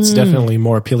 it's definitely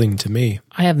more appealing to me.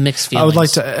 I have mixed feelings. I would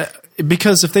like to,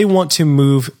 because if they want to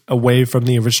move away from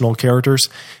the original characters,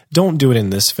 don't do it in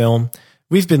this film.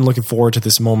 We've been looking forward to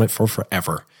this moment for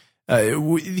forever.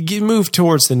 Move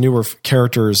towards the newer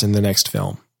characters in the next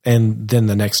film, and then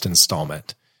the next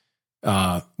installment.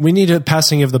 We need a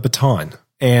passing of the baton.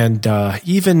 And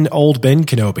even old Ben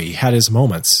Kenobi had his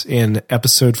moments in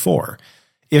Episode 4.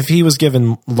 If he was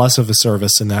given less of a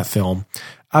service in that film,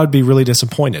 I would be really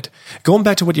disappointed. Going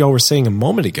back to what y'all were saying a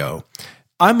moment ago,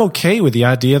 I'm okay with the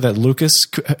idea that Lucas,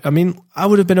 I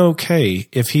would have been okay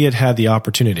if he had had the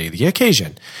opportunity, the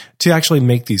occasion, to actually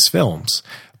make these films.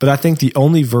 But I think the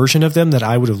only version of them that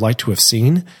I would have liked to have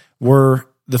seen were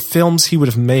the films he would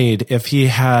have made if he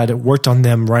had worked on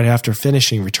them right after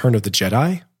finishing Return of the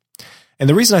Jedi. And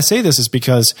the reason I say this is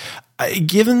because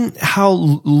given how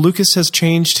Lucas has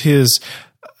changed his...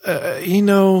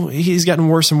 he's gotten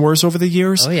worse and worse over the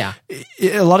years. Oh, yeah.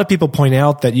 A lot of people point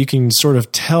out that you can sort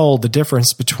of tell the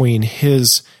difference between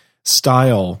his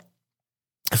style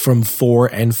from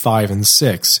 4 and 5 and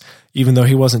 6, even though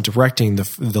he wasn't directing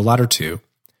the latter two.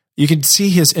 You could see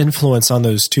his influence on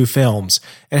those two films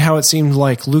and how it seemed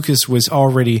like Lucas was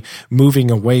already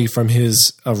moving away from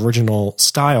his original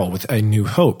style with A New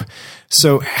Hope.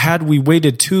 So had we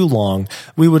waited too long,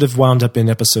 we would have wound up in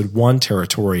Episode 1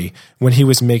 territory when he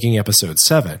was making Episode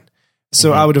 7.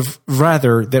 So I would have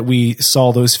rather that we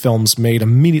saw those films made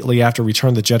immediately after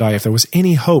Return of the Jedi if there was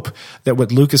any hope that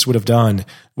what Lucas would have done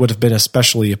would have been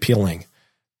especially appealing.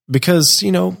 Because,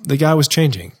 the guy was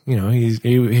changing.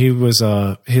 He was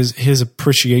his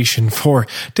appreciation for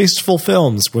tasteful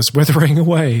films was withering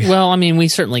away. Well, we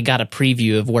certainly got a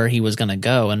preview of where he was going to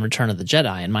go in Return of the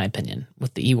Jedi, in my opinion,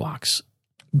 with the Ewoks.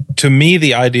 to me,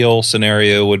 the ideal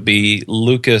scenario would be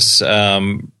Lucas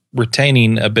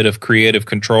retaining a bit of creative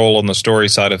control on the story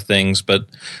side of things, but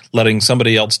letting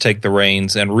somebody else take the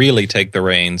reins and really take the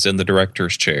reins in the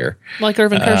director's chair. Like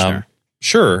Irvin Kershner.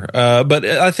 Sure. But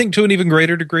I think to an even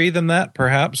greater degree than that,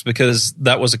 perhaps, because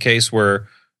that was a case where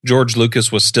George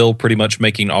Lucas was still pretty much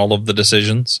making all of the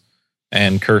decisions,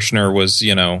 and Kershner was,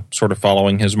 sort of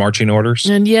following his marching orders.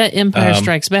 And yet Empire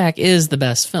Strikes Back is the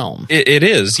best film. It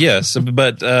is, yes.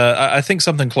 But I think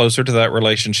something closer to that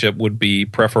relationship would be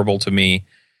preferable to me,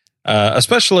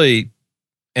 especially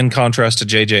in contrast to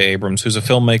J.J. Abrams, who's a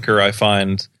filmmaker I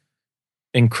find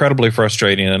incredibly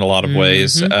frustrating in a lot of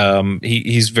ways.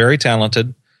 He's very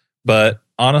talented, but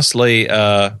honestly,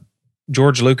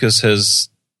 George Lucas has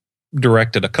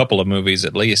directed a couple of movies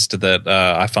at least that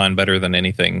I find better than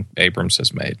anything Abrams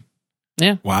has made.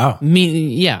 Yeah. Wow.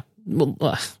 Yeah.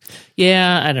 Well,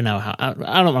 yeah, I don't know how.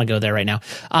 I don't want to go there right now.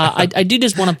 I do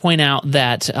just want to point out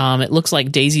that it looks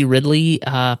like Daisy Ridley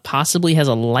possibly has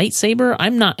a lightsaber.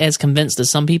 I'm not as convinced as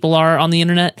some people are on the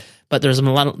internet, but there's been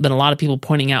a lot of people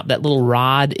pointing out that little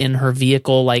rod in her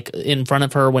vehicle, like in front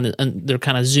of her when they're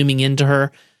kind of zooming into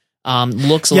her.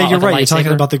 Looks a lot like a lightsaber. Yeah, you're right. You're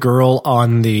talking about the girl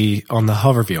on the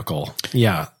hover vehicle.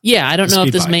 Yeah. Yeah, I don't know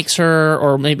if this makes her,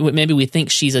 or maybe we think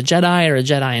she's a Jedi or a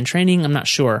Jedi in training. I'm not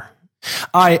sure.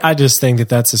 I just think that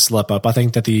that's a slip up. I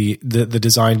think that the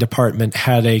design department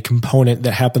had a component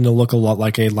that happened to look a lot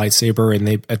like a lightsaber, and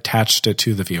they attached it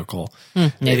to the vehicle.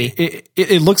 Maybe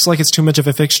it looks like it's too much of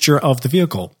a fixture of the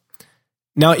vehicle.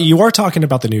 Now, you are talking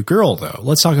about the new girl, though.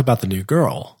 Let's talk about the new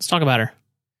girl. Let's talk about her.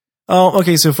 Oh,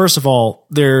 okay. So first of all,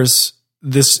 there's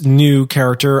this new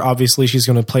character. Obviously, she's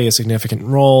going to play a significant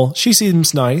role. She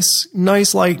seems nice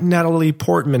like Natalie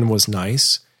Portman was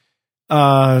nice.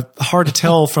 Hard to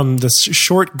tell from the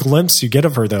short glimpse you get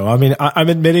of her, though. I mean, I'm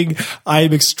admitting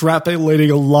I'm extrapolating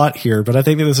a lot here, but I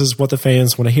think that this is what the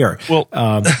fans want to hear. Well,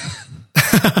 I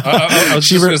was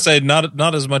just going to say,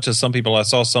 not as much as some people. I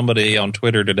saw somebody on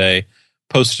Twitter today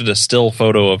posted a still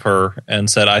photo of her and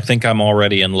said, "I think I'm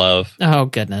already in love." Oh,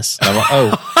 goodness. And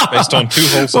I'm like, based on 2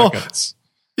 whole seconds.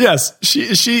 Yes,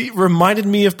 she reminded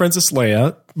me of Princess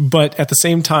Leia, but at the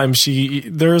same time,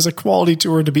 there is a quality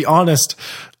to her, to be honest.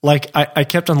 Like, I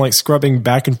kept on like scrubbing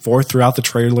back and forth throughout the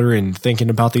trailer and thinking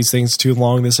about these things too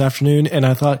long this afternoon, and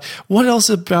I thought, what else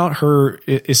about her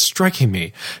is striking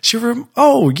me? She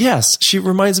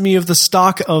reminds me of the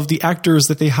stock of the actors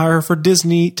that they hire for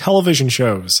Disney television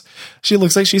shows. She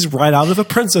looks like she's right out of a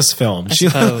princess film. She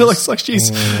looks like she's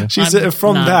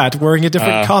from that, wearing a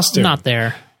different costume. Not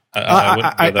there.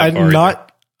 I'm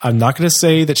not going to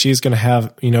say that she's going to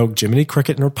have, Jiminy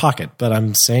Cricket in her pocket, but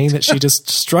I'm saying that she just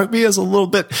struck me as a little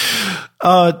bit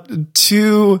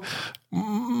too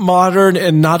modern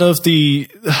and not of the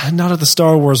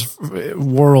Star Wars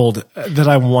world that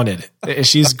I wanted.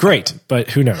 She's great, but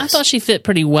who knows? I thought she fit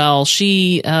pretty well.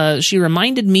 She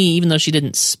reminded me, even though she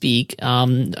didn't speak,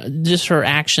 just her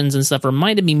actions and stuff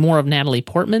reminded me more of Natalie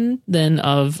Portman than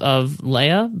of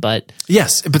Leia. But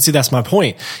yes, but see, that's my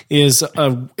point. Is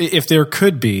if there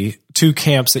could be 2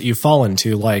 camps that you fall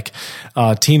into, like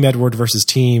Team Edward versus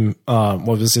Team what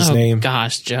was his name?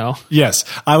 Gosh, Joe. Yes,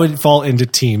 I would fall into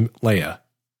Team Leia.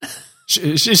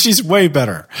 She's way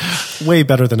better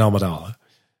than Amidala.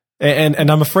 And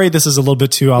I'm afraid this is a little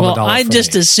bit too Amidala. Well, I'd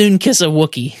just as soon kiss a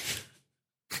Wookiee.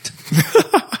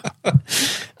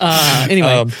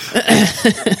 Anyway.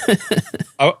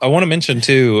 I want to mention,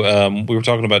 too, we were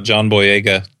talking about John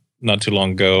Boyega not too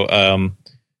long ago.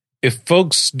 If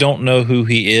folks don't know who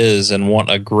he is and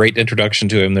want a great introduction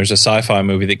to him, there's a sci-fi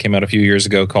movie that came out a few years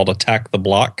ago called Attack the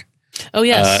Block. Oh,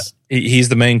 yes. He's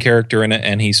the main character in it,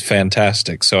 and he's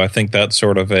fantastic. So I think that's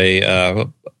sort of a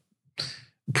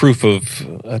proof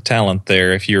of talent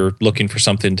there if you're looking for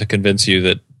something to convince you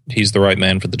that he's the right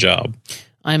man for the job.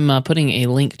 I'm putting a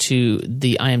link to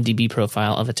the IMDb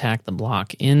profile of Attack the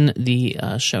Block in the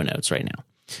show notes right now.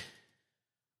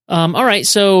 All right,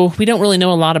 so we don't really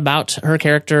know a lot about her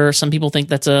character. Some people think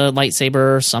that's a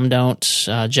lightsaber, some don't.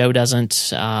 Joe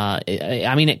doesn't.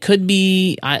 I mean, it could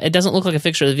be. It doesn't look like a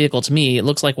fixture of the vehicle to me. It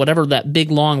looks like whatever that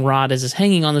big long rod is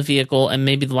hanging on the vehicle, and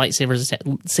maybe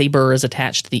the saber is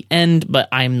attached to the end. But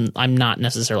I'm not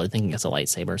necessarily thinking it's a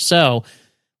lightsaber. So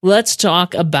let's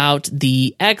talk about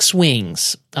the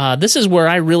X-Wings. This is where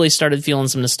I really started feeling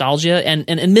some nostalgia, and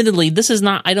admittedly, this is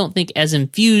not, I don't think, as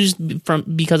infused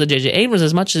because of J.J. Abrams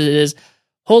as much as it is,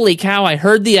 holy cow, I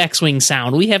heard the X-Wing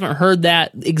sound. We haven't heard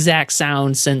that exact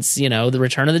sound since, the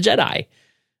Return of the Jedi.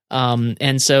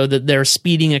 And so that they're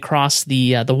speeding across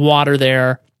the water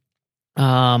there.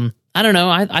 I don't know.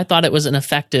 I thought it was an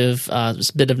effective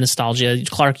bit of nostalgia.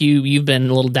 Clark, you've been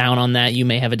a little down on that. You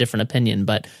may have a different opinion,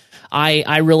 but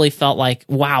I really felt like,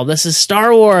 wow, this is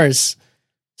Star Wars.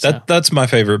 So. That's my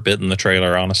favorite bit in the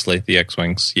trailer, honestly. The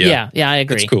X-wings. Yeah, I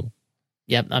agree. It's cool.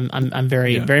 Yep, I'm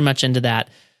very much into that.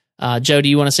 Joe, do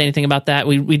you want to say anything about that?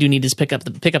 We do need to pick up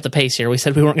the pace here. We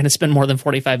said we weren't going to spend more than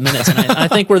 45 minutes, and I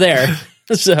think we're there.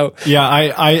 So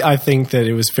yeah, I think that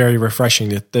it was very refreshing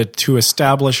that to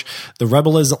establish the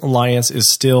Rebel Alliance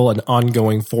is still an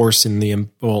ongoing force in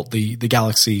the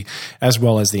galaxy as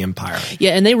well as the Empire.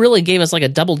 Yeah, and they really gave us like a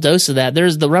double dose of that.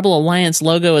 There's the Rebel Alliance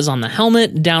logo is on the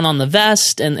helmet, down on the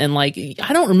vest, and like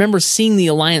I don't remember seeing the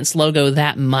Alliance logo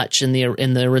that much in the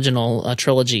original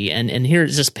trilogy, and here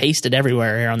it's just pasted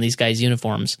everywhere here on these guys'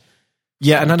 uniforms.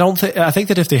 Yeah, and I think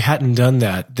that if they hadn't done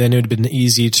that, then it would have been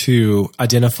easy to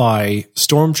identify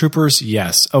stormtroopers.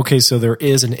 Yes. Okay, so there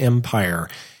is an empire.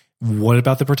 What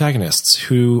about the protagonists?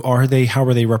 Who are they? How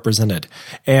are they represented?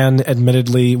 And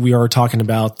admittedly, we are talking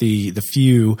about the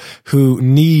few who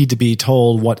need to be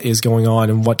told what is going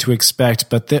on and what to expect,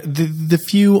 but the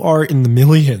few are in the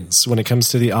millions when it comes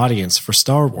to the audience for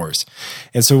Star Wars.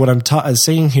 And so what I'm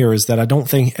saying here is that I don't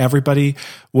think everybody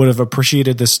would have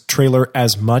appreciated this trailer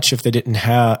as much if they didn't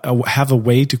have a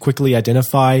way to quickly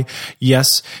identify,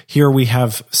 yes, here we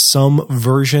have some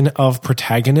version of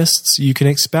protagonists you can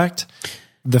expect.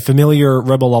 The familiar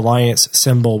Rebel Alliance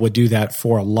symbol would do that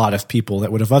for a lot of people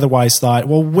that would have otherwise thought,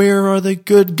 well, where are the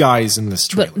good guys in this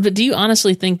trailer? But do you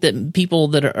honestly think that people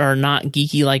that are not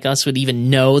geeky like us would even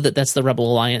know that that's the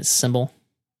Rebel Alliance symbol?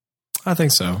 I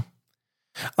think so.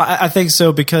 I think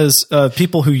so because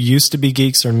people who used to be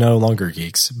geeks are no longer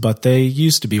geeks, but they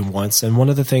used to be once. And one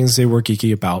of the things they were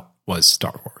geeky about was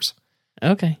Star Wars.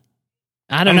 Okay.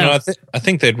 I don't know. I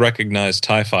think they'd recognize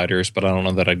TIE fighters, but I don't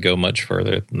know that I'd go much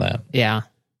further than that. Yeah.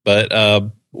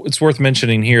 But it's worth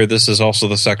mentioning here, this is also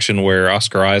the section where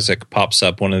Oscar Isaac pops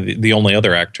up, one of the only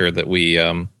other actor that we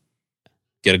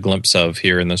get a glimpse of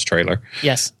here in this trailer.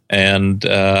 Yes. And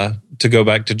to go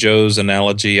back to Joe's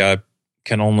analogy, I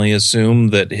can only assume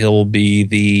that he'll be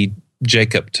the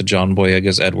Jacob to John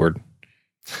Boyega's Edward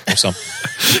or something.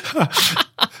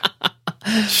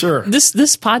 Sure.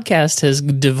 This podcast has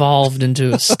devolved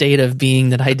into a state of being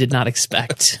that I did not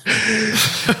expect.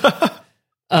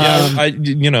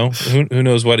 Who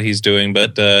knows what he's doing,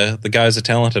 but the guy's a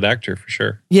talented actor for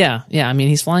sure. Yeah. I mean,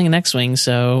 he's flying an X-wing,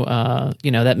 so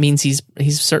that means he's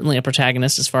certainly a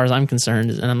protagonist as far as I'm concerned,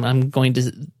 and I'm going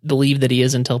to believe that he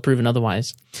is until proven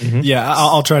otherwise. Mm-hmm. Yeah,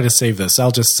 I'll try to save this.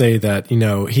 I'll just say that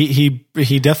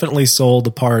he definitely sold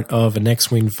the part of an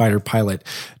X-wing fighter pilot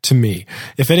to me.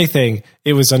 If anything,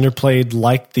 it was underplayed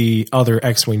like the other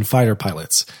X-wing fighter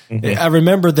pilots. Mm-hmm. I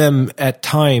remember them at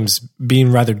times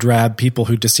being rather drab people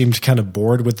who just seemed kind of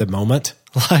bored with the moment.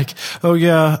 Like, oh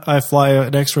yeah, I fly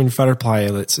an X-wing fighter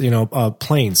pilot,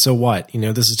 plane. So what?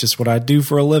 This is just what I do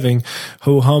for a living.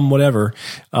 Ho hum, whatever.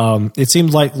 It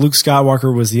seemed like Luke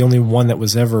Skywalker was the only one that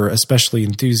was ever especially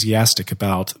enthusiastic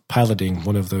about piloting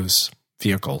one of those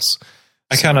vehicles.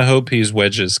 I kind of hope he's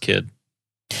Wedge's kid.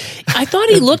 I thought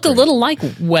he looked a little like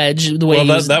Wedge. The way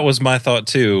that was my thought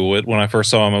too. When I first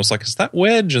saw him, I was like, "Is that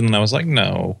Wedge?" And then I was like,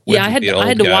 "No." Wedge I had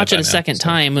to watch it a second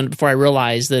time before I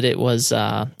realized that it was.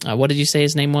 What did you say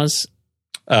his name was?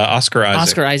 Oscar Isaac.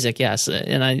 Oscar Isaac, yes.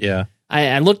 And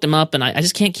I looked him up, and I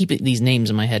just can't keep these names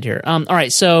in my head here. All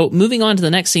right, so moving on to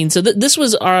the next scene. So this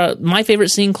was my favorite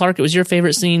scene. Clark, it was your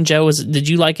favorite scene. Joe, did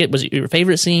you like it? Was it your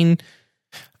favorite scene?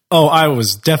 Oh, I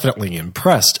was definitely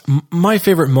impressed. My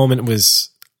favorite moment was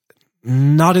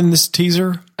not in this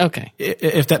teaser. Okay.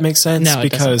 If that makes sense. No,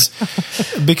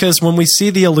 because when we see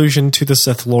the allusion to the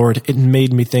Sith Lord, it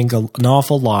made me think an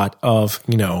awful lot of,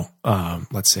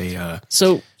 let's say,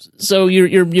 So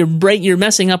you're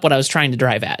messing up what I was trying to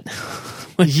drive at.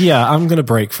 Yeah, I'm going to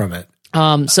break from it.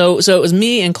 So it was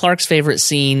me and Clark's favorite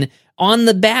scene on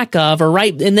the back of, or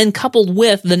right, and then coupled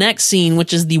with the next scene,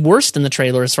 which is the worst in the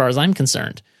trailer as far as I'm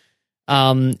concerned.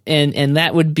 And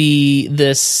that would be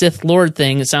the Sith Lord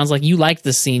thing. It sounds like you liked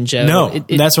this scene, Joe. No,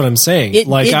 that's what I'm saying.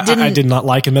 I did not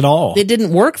like him at all. It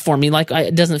didn't work for me.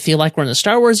 It doesn't feel like we're in the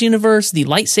Star Wars universe. The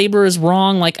lightsaber is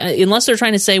wrong. Unless they're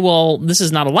trying to say, well, this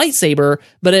is not a lightsaber,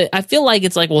 but I feel like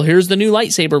it's like, well, here's the new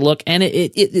lightsaber look. And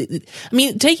I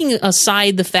mean, taking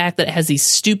aside the fact that it has these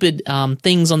stupid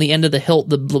things on the end of the hilt,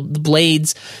 the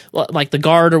blades, like the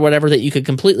guard or whatever that you could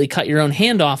completely cut your own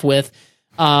hand off with.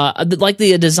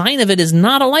 The design of it is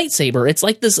not a lightsaber. It's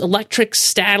like this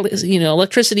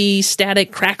electricity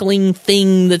static crackling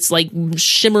thing that's like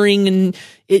shimmering, and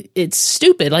it's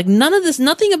stupid. Like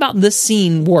nothing about this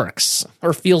scene works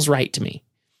or feels right to me.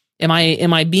 Am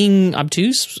I being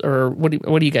obtuse, or what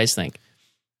do you guys think?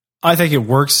 I think it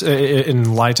works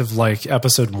in light of like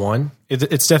episode 1.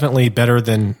 It's definitely better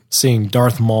than seeing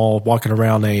Darth Maul walking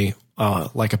around a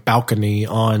balcony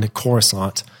on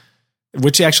Coruscant,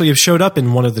 which actually have showed up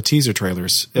in one of the teaser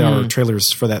trailers or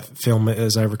trailers for that film,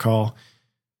 as I recall,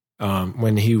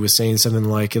 when he was saying something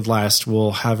like, "At last,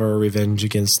 we'll have our revenge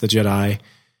against the Jedi."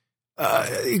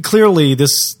 Clearly,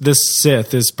 this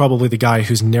Sith is probably the guy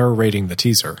who's narrating the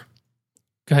teaser.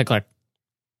 Go ahead, Clark.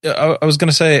 I was going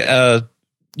to say,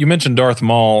 you mentioned Darth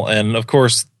Maul, and of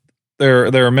course,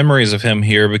 there are memories of him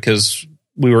here because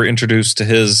we were introduced to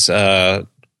his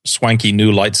swanky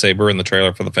new lightsaber in the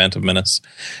trailer for The Phantom Menace.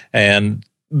 And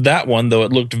that one, though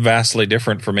it looked vastly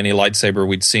different from any lightsaber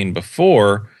we'd seen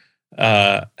before,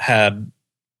 had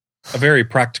a very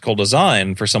practical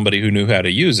design for somebody who knew how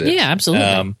to use it. Yeah,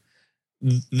 absolutely.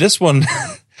 This one,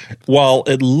 while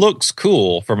it looks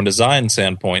cool from a design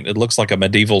standpoint, it looks like a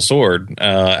medieval sword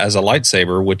as a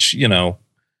lightsaber, which, you know,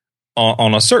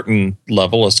 on a certain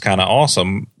level is kind of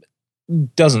awesome.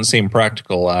 Doesn't seem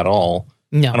practical at all.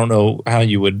 No. I don't know how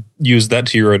you would use that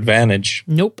to your advantage.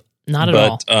 Nope, not at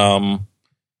all. But,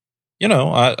 you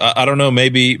know, I don't know.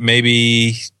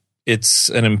 Maybe it's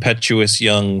an impetuous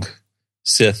young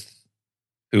Sith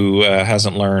who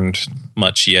hasn't learned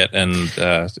much yet and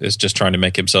is just trying to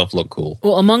make himself look cool.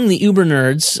 Well, among the uber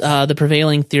nerds, the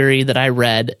prevailing theory that I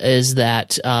read is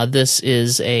that this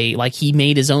is he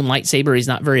made his own lightsaber. He's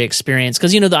not very experienced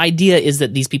because, you know, the idea is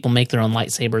that these people make their own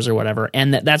lightsabers or whatever,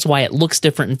 and that's why it looks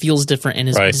different and feels different and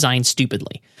is designed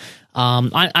stupidly.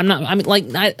 Again,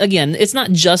 it's not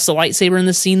just the lightsaber in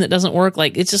the scene that doesn't work.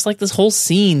 Like, it's just like this whole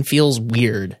scene feels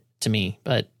weird to me,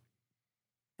 but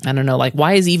I don't know. Like,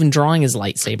 why is he even drawing his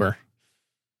lightsaber?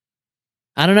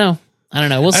 I don't know.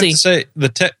 We'll see. I have to say,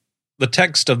 the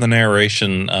text of the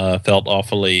narration felt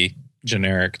awfully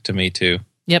generic to me, too.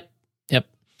 Yep.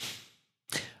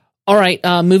 All right,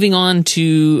 moving on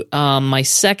to my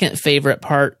second favorite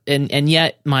part, and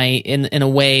yet in a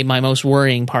way, my most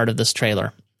worrying part of this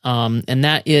trailer. And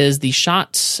that is the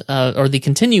shot or the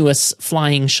continuous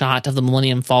flying shot of the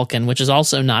Millennium Falcon, which is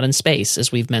also not in space,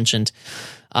 as we've mentioned.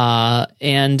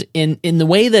 And in the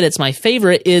way that it's my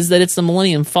favorite is that it's the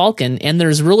Millennium Falcon, and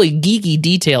there's really geeky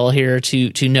detail here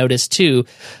to notice too.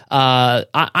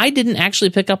 I didn't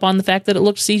actually pick up on the fact that it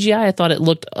looked CGI. I thought it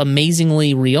looked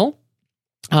amazingly real.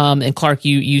 And Clark,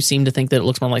 you seem to think that it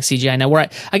looks more like CGI. Now, where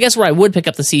I would pick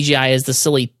up the CGI is the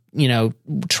silly, you know,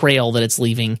 trail that it's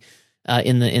leaving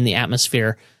in the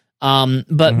atmosphere. But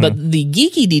the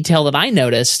geeky detail that I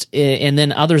noticed, and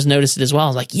then others noticed it as well, I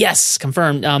was like, yes,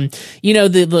 confirmed. You know,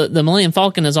 the Millennium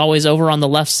Falcon is always over on the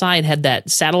left side, had that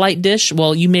satellite dish.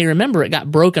 Well, you may remember it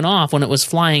got broken off when it was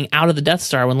flying out of the Death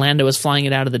Star, when Lando was flying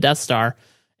it out of the Death Star,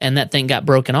 and that thing got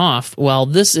broken off. Well,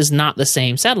 this is not the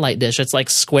same satellite dish. It's like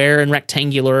square and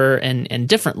rectangular and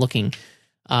different looking.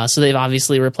 So they've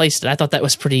obviously replaced it. I thought that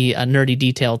was pretty nerdy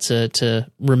detail to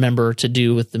remember to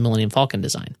do with the Millennium Falcon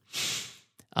design.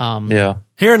 Yeah.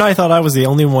 Here and I thought I was the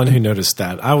only one who noticed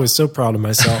that. I was so proud of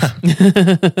myself.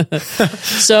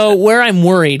 So where I'm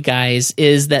worried, guys,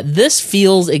 is that this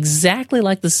feels exactly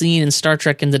like the scene in Star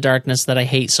Trek Into Darkness that I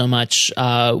hate so much,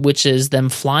 which is them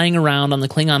flying around on the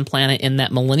Klingon planet in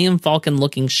that Millennium Falcon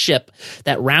looking ship,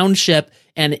 that round ship,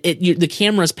 and the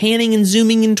camera's panning and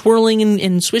zooming and twirling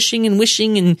and swishing and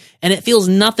wishing, and it feels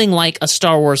nothing like a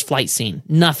Star Wars flight scene.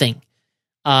 Nothing.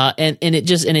 And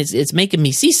it's making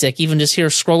me seasick even just here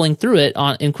scrolling through it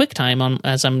in QuickTime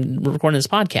as I'm recording this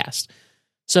podcast.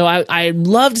 So I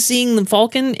loved seeing the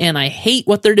Falcon, and I hate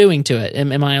what they're doing to it.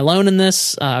 Am I alone in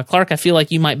this? Clark, I feel like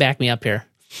you might back me up here.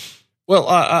 Well,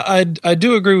 I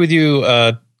do agree with you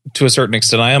to a certain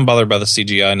extent. I am bothered by the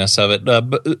CGI-ness of it.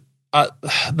 But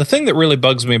the thing that really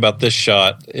bugs me about this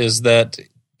shot is that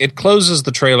it closes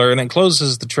the trailer, and it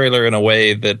closes the trailer in a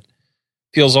way that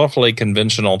feels awfully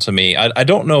conventional to me. I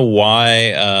don't know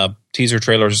why teaser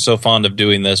trailers are so fond of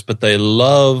doing this, but they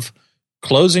love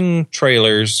closing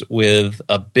trailers with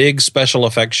a big special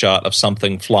effect shot of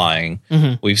something flying.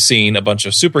 Mm-hmm. We've seen a bunch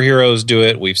of superheroes do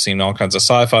it. We've seen all kinds of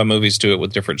sci-fi movies do it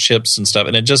with different ships and stuff.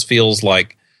 And it just feels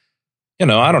like, you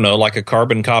know, I don't know, like a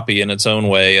carbon copy in its own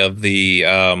way of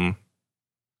the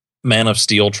Man of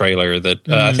Steel trailer that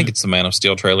I think it's the Man of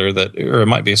Steel trailer that, or it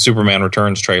might be a Superman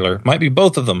Returns trailer. It might be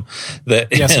both of them that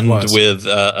end with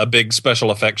a big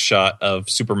special effects shot of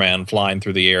Superman flying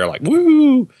through the air, like,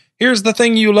 woo, here's the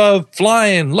thing you love,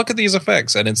 flying. Look at these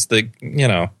effects. And it's the, you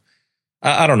know,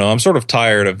 I don't know. I'm sort of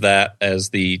tired of that as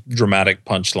the dramatic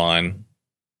punchline.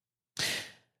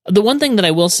 The one thing that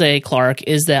I will say, Clark,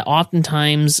 is that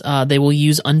oftentimes they will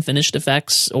use unfinished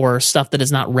effects or stuff that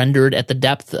is not rendered at the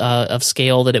depth of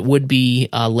scale that it would be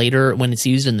later when it's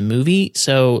used in the movie.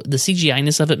 So the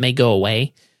CGI-ness of it may go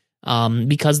away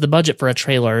because the budget for a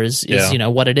trailer is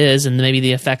what it is, and maybe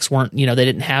the effects weren't, they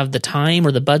didn't have the time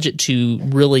or the budget to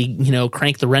really,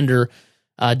 crank the render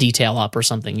detail up or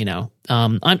something.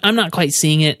 I'm not quite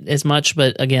seeing it as much,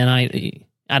 but again,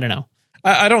 I don't know.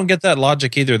 I don't get that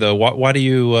logic either, though. Why do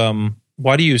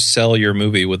you sell your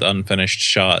movie with unfinished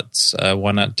shots?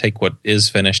 Why not take what is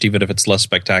finished, even if it's less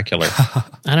spectacular?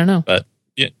 I don't know, but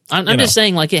I'm just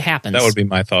saying, like, it happens. That would be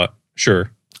my thought.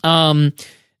 Sure.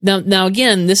 Now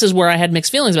again, this is where I had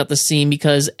mixed feelings about this scene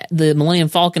because the Millennium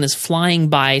Falcon is flying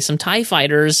by some TIE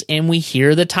fighters, and we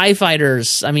hear the TIE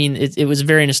fighters. I mean, it was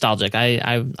very nostalgic.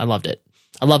 I loved it.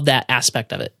 I loved that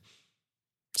aspect of it.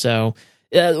 So.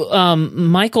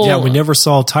 Michael. Yeah, we never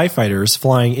saw TIE fighters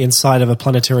flying inside of a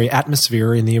planetary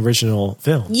atmosphere in the original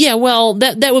film. Yeah, well,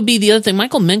 that would be the other thing.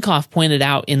 Michael Minkoff pointed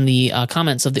out in the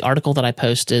comments of the article that I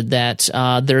posted that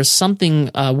there's something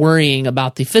worrying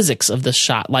about the physics of this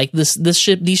shot. Like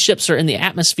these ships are in the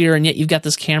atmosphere, and yet you've got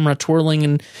this camera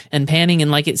twirling and panning,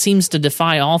 and like it seems to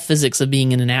defy all physics of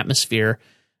being in an atmosphere.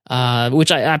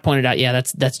 Which I pointed out,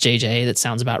 that's JJ. That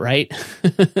sounds about right.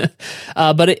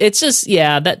 But it's just,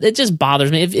 it just bothers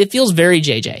me. It feels very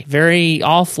JJ, very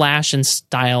all flash and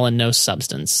style and no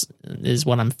substance is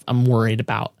what I'm worried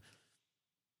about.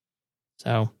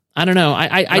 So I don't know.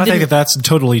 I think that's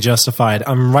totally justified.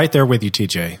 I'm right there with you,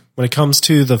 TJ. When it comes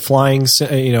to the flying,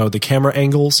 the camera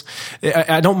angles,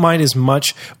 I don't mind as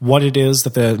much what it is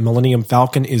that the Millennium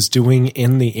Falcon is doing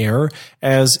in the air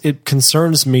as it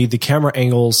concerns me the camera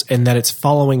angles and that it's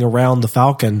following around the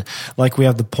Falcon like we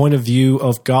have the point of view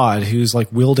of God who's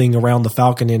like wielding around the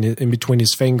Falcon in between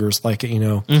his fingers, like,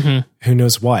 who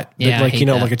knows what. Yeah, like,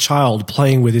 like a child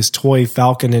playing with his toy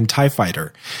Falcon and TIE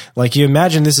Fighter. Like, you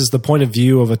imagine this is the point of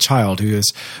view of a child who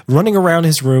is running around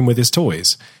his room with his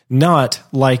toys. Not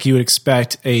like you would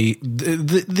expect the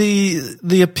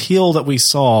appeal that we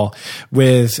saw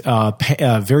with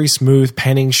very smooth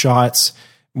panning shots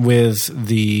with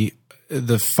the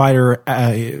fighter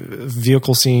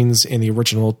vehicle scenes in the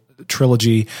original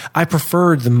trilogy. I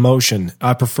preferred the motion.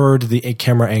 I preferred the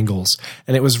camera angles,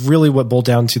 and it was really what boiled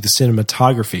down to the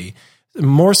cinematography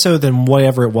more so than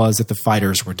whatever it was that the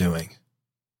fighters were doing.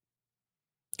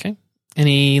 Okay.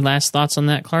 Any last thoughts on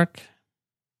that, Clark?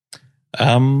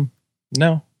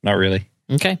 No, not really.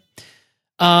 Okay.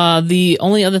 The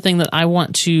only other thing that I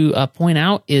want to point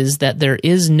out is that there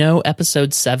is no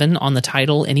episode 7 on the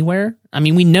title anywhere. I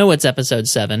mean, we know it's episode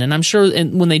 7, and I'm sure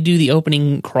when they do the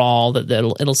opening crawl that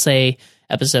it'll say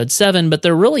episode 7, but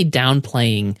they're really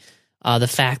downplaying the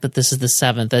fact that this is the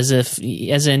 7th,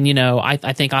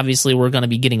 I think obviously we're going to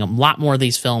be getting a lot more of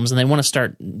these films, and they want to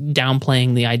start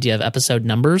downplaying the idea of episode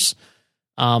numbers.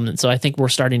 And so I think we're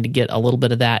starting to get a little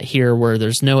bit of that here where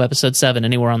there's no episode 7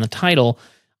 anywhere on the title.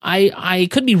 I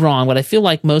could be wrong, but I feel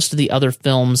like most of the other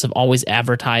films have always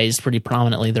advertised pretty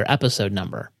prominently their episode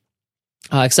number,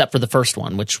 except for the first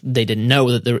one, which they didn't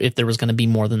know that if there was going to be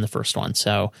more than the first one.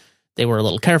 So they were a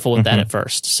little careful with that at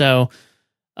first. So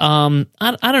I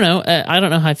don't know. I don't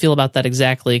know how I feel about that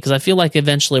exactly, because I feel like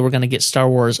eventually we're going to get Star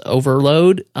Wars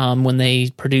overload when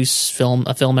they produce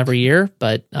a film every year.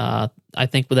 But I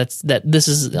think that this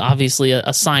is obviously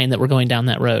a sign that we're going down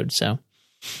that road. So,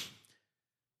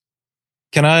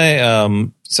 can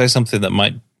I say something that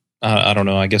might, I don't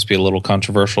know, I guess be a little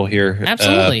controversial here?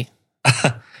 Absolutely.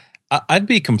 I'd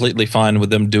be completely fine with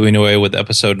them doing away with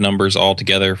episode numbers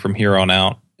altogether from here on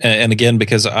out. And again,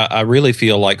 because I really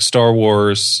feel like Star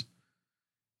Wars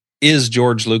is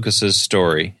George Lucas's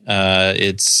story.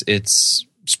 It's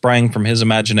sprang from his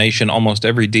imagination. Almost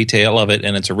every detail of it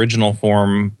in its original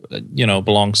form,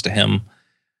 belongs to him.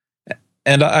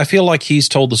 And I feel like he's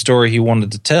told the story he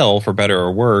wanted to tell, for better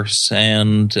or worse.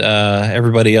 And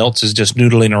everybody else is just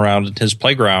noodling around in his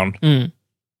playground. Mm.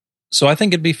 So I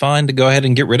think it'd be fine to go ahead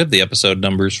and get rid of the episode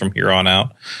numbers from here on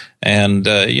out. And,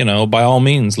 by all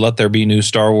means, let there be new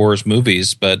Star Wars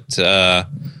movies. But kind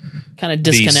of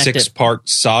disconnect the 6-part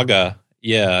saga,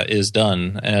 is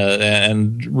done.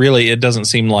 And really, it doesn't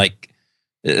seem like,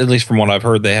 at least from what I've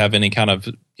heard, they have any kind of,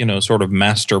 sort of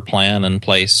master plan in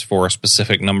place for a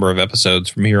specific number of episodes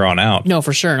from here on out. No,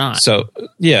 for sure not. So,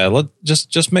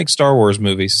 just make Star Wars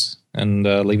movies and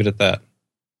leave it at that.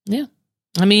 Yeah.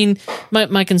 I mean,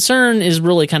 my concern is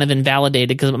really kind of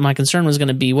invalidated, because my concern was going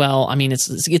to be,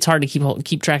 it's hard to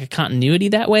keep track of continuity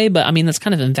that way, but I mean, that's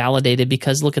kind of invalidated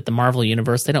because look at the Marvel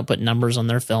universe. They don't put numbers on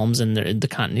their films, and the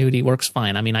continuity works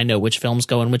fine. I mean, I know which films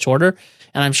go in which order,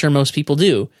 and I'm sure most people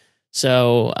do.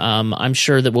 So I'm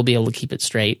sure that we'll be able to keep it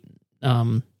straight.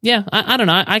 Yeah, I don't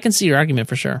know. I can see your argument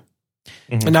for sure.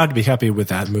 Mm-hmm. And I'd be happy with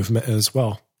that movement as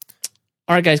well.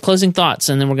 All right, guys, closing thoughts,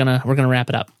 and then we're gonna wrap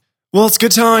it up. Well, it's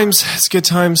good times. It's good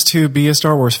times to be a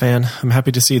Star Wars fan. I'm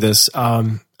happy to see this.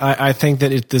 I think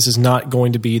that this is not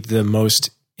going to be the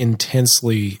most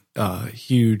intensely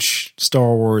huge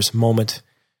Star Wars moment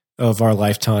of our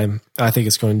lifetime. I think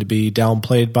it's going to be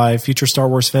downplayed by future Star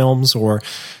Wars films or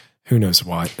who knows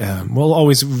what. We'll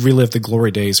always relive the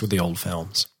glory days with the old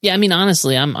films. Yeah, I mean,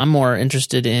 honestly, I'm more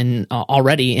interested in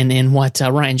already in what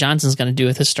Rian Johnson's going to do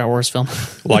with his Star Wars film.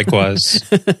 Likewise.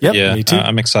 Yep, yeah, me too.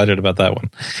 I'm excited about that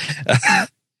one.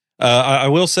 I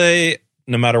will say,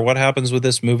 no matter what happens with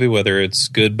this movie, whether it's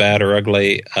good, bad, or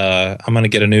ugly, I'm going to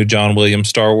get a new John Williams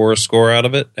Star Wars score out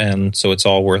of it, and so it's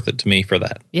all worth it to me for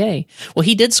that. Yay! Well,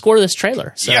 he did score this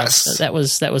trailer, so yes, that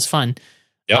was fun.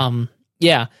 Yep.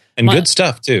 Yeah. And good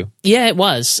stuff, too. Yeah, it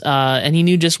was. And he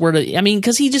knew just where to, I mean,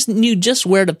 because he just knew just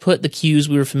where to put the cues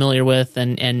we were familiar with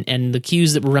and the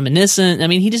cues that were reminiscent. I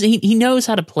mean, he knows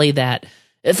how to play that.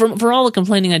 For all the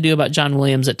complaining I do about John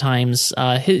Williams at times,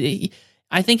 I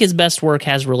think his best work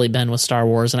has really been with Star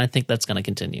Wars, and I think that's going to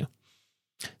continue.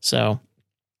 So,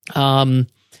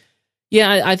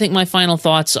 yeah, I think my final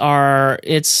thoughts are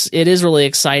it is really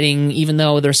exciting, even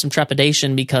though there's some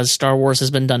trepidation because Star Wars has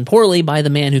been done poorly by the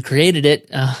man who created it.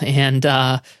 And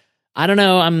I don't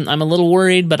know, I'm a little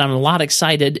worried, but I'm a lot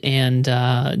excited. And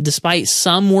despite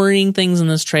some worrying things in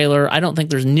this trailer, I don't think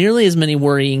there's nearly as many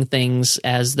worrying things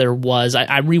as there was.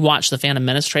 I rewatched the Phantom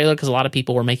Menace trailer because a lot of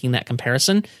people were making that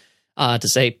comparison to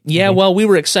say, yeah, well, we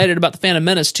were excited about the Phantom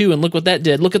Menace too, and look what that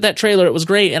did. Look at that trailer, it was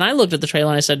great. And I looked at the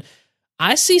trailer and I said,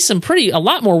 I see a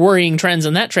lot more worrying trends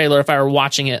in that trailer if I were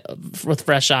watching it with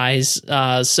fresh eyes.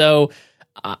 So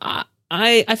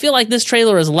I feel like this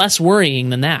trailer is less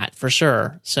worrying than that for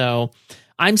sure. So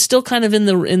I'm still kind of in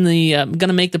the going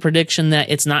to make the prediction that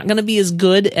it's not going to be as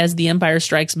good as The Empire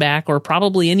Strikes Back or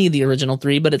probably any of the original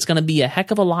three, but it's going to be a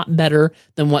heck of a lot better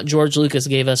than what George Lucas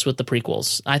gave us with the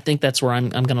prequels. I think that's where I'm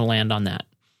going to land on that.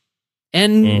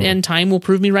 And time will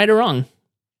prove me right or wrong.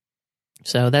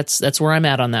 So that's where I'm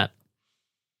at on that.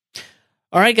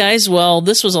 All right, guys. Well,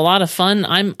 this was a lot of fun.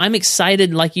 I'm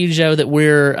excited, like you, Joe, that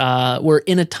we're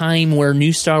in a time where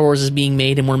new Star Wars is being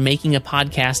made, and we're making a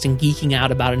podcast and geeking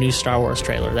out about a new Star Wars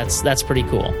trailer. That's pretty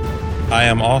cool. I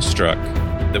am awestruck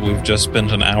that we've just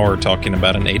spent an hour talking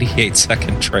about an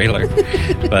 88-second trailer,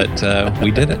 but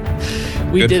we did it.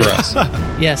 We Good did for it. us.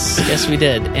 Yes, we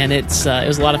did, and it was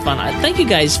a lot of fun. Thank you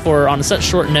guys for on such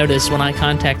short notice when I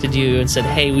contacted you and said,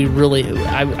 "Hey,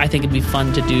 I think it'd be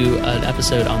fun to do an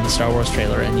episode on the Star Wars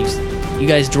trailer," and you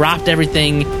guys dropped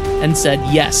everything and said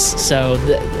yes. So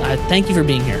thank you for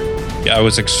being here. Yeah, I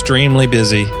was extremely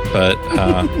busy, but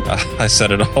I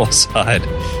set it all aside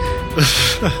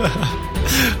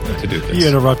to do this. You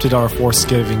interrupted our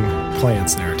Force-giving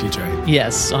plans there, TJ.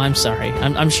 Yes, I'm sorry.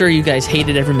 I'm sure you guys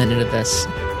hated every minute of this.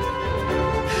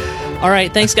 All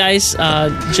right, thanks, guys. Joe,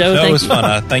 that thank was you.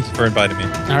 fun. Thank you for inviting me.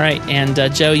 All right, and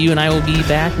Joe, you and I will be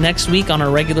back next week on our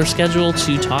regular schedule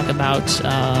to talk about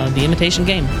The Imitation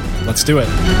Game. Let's do it.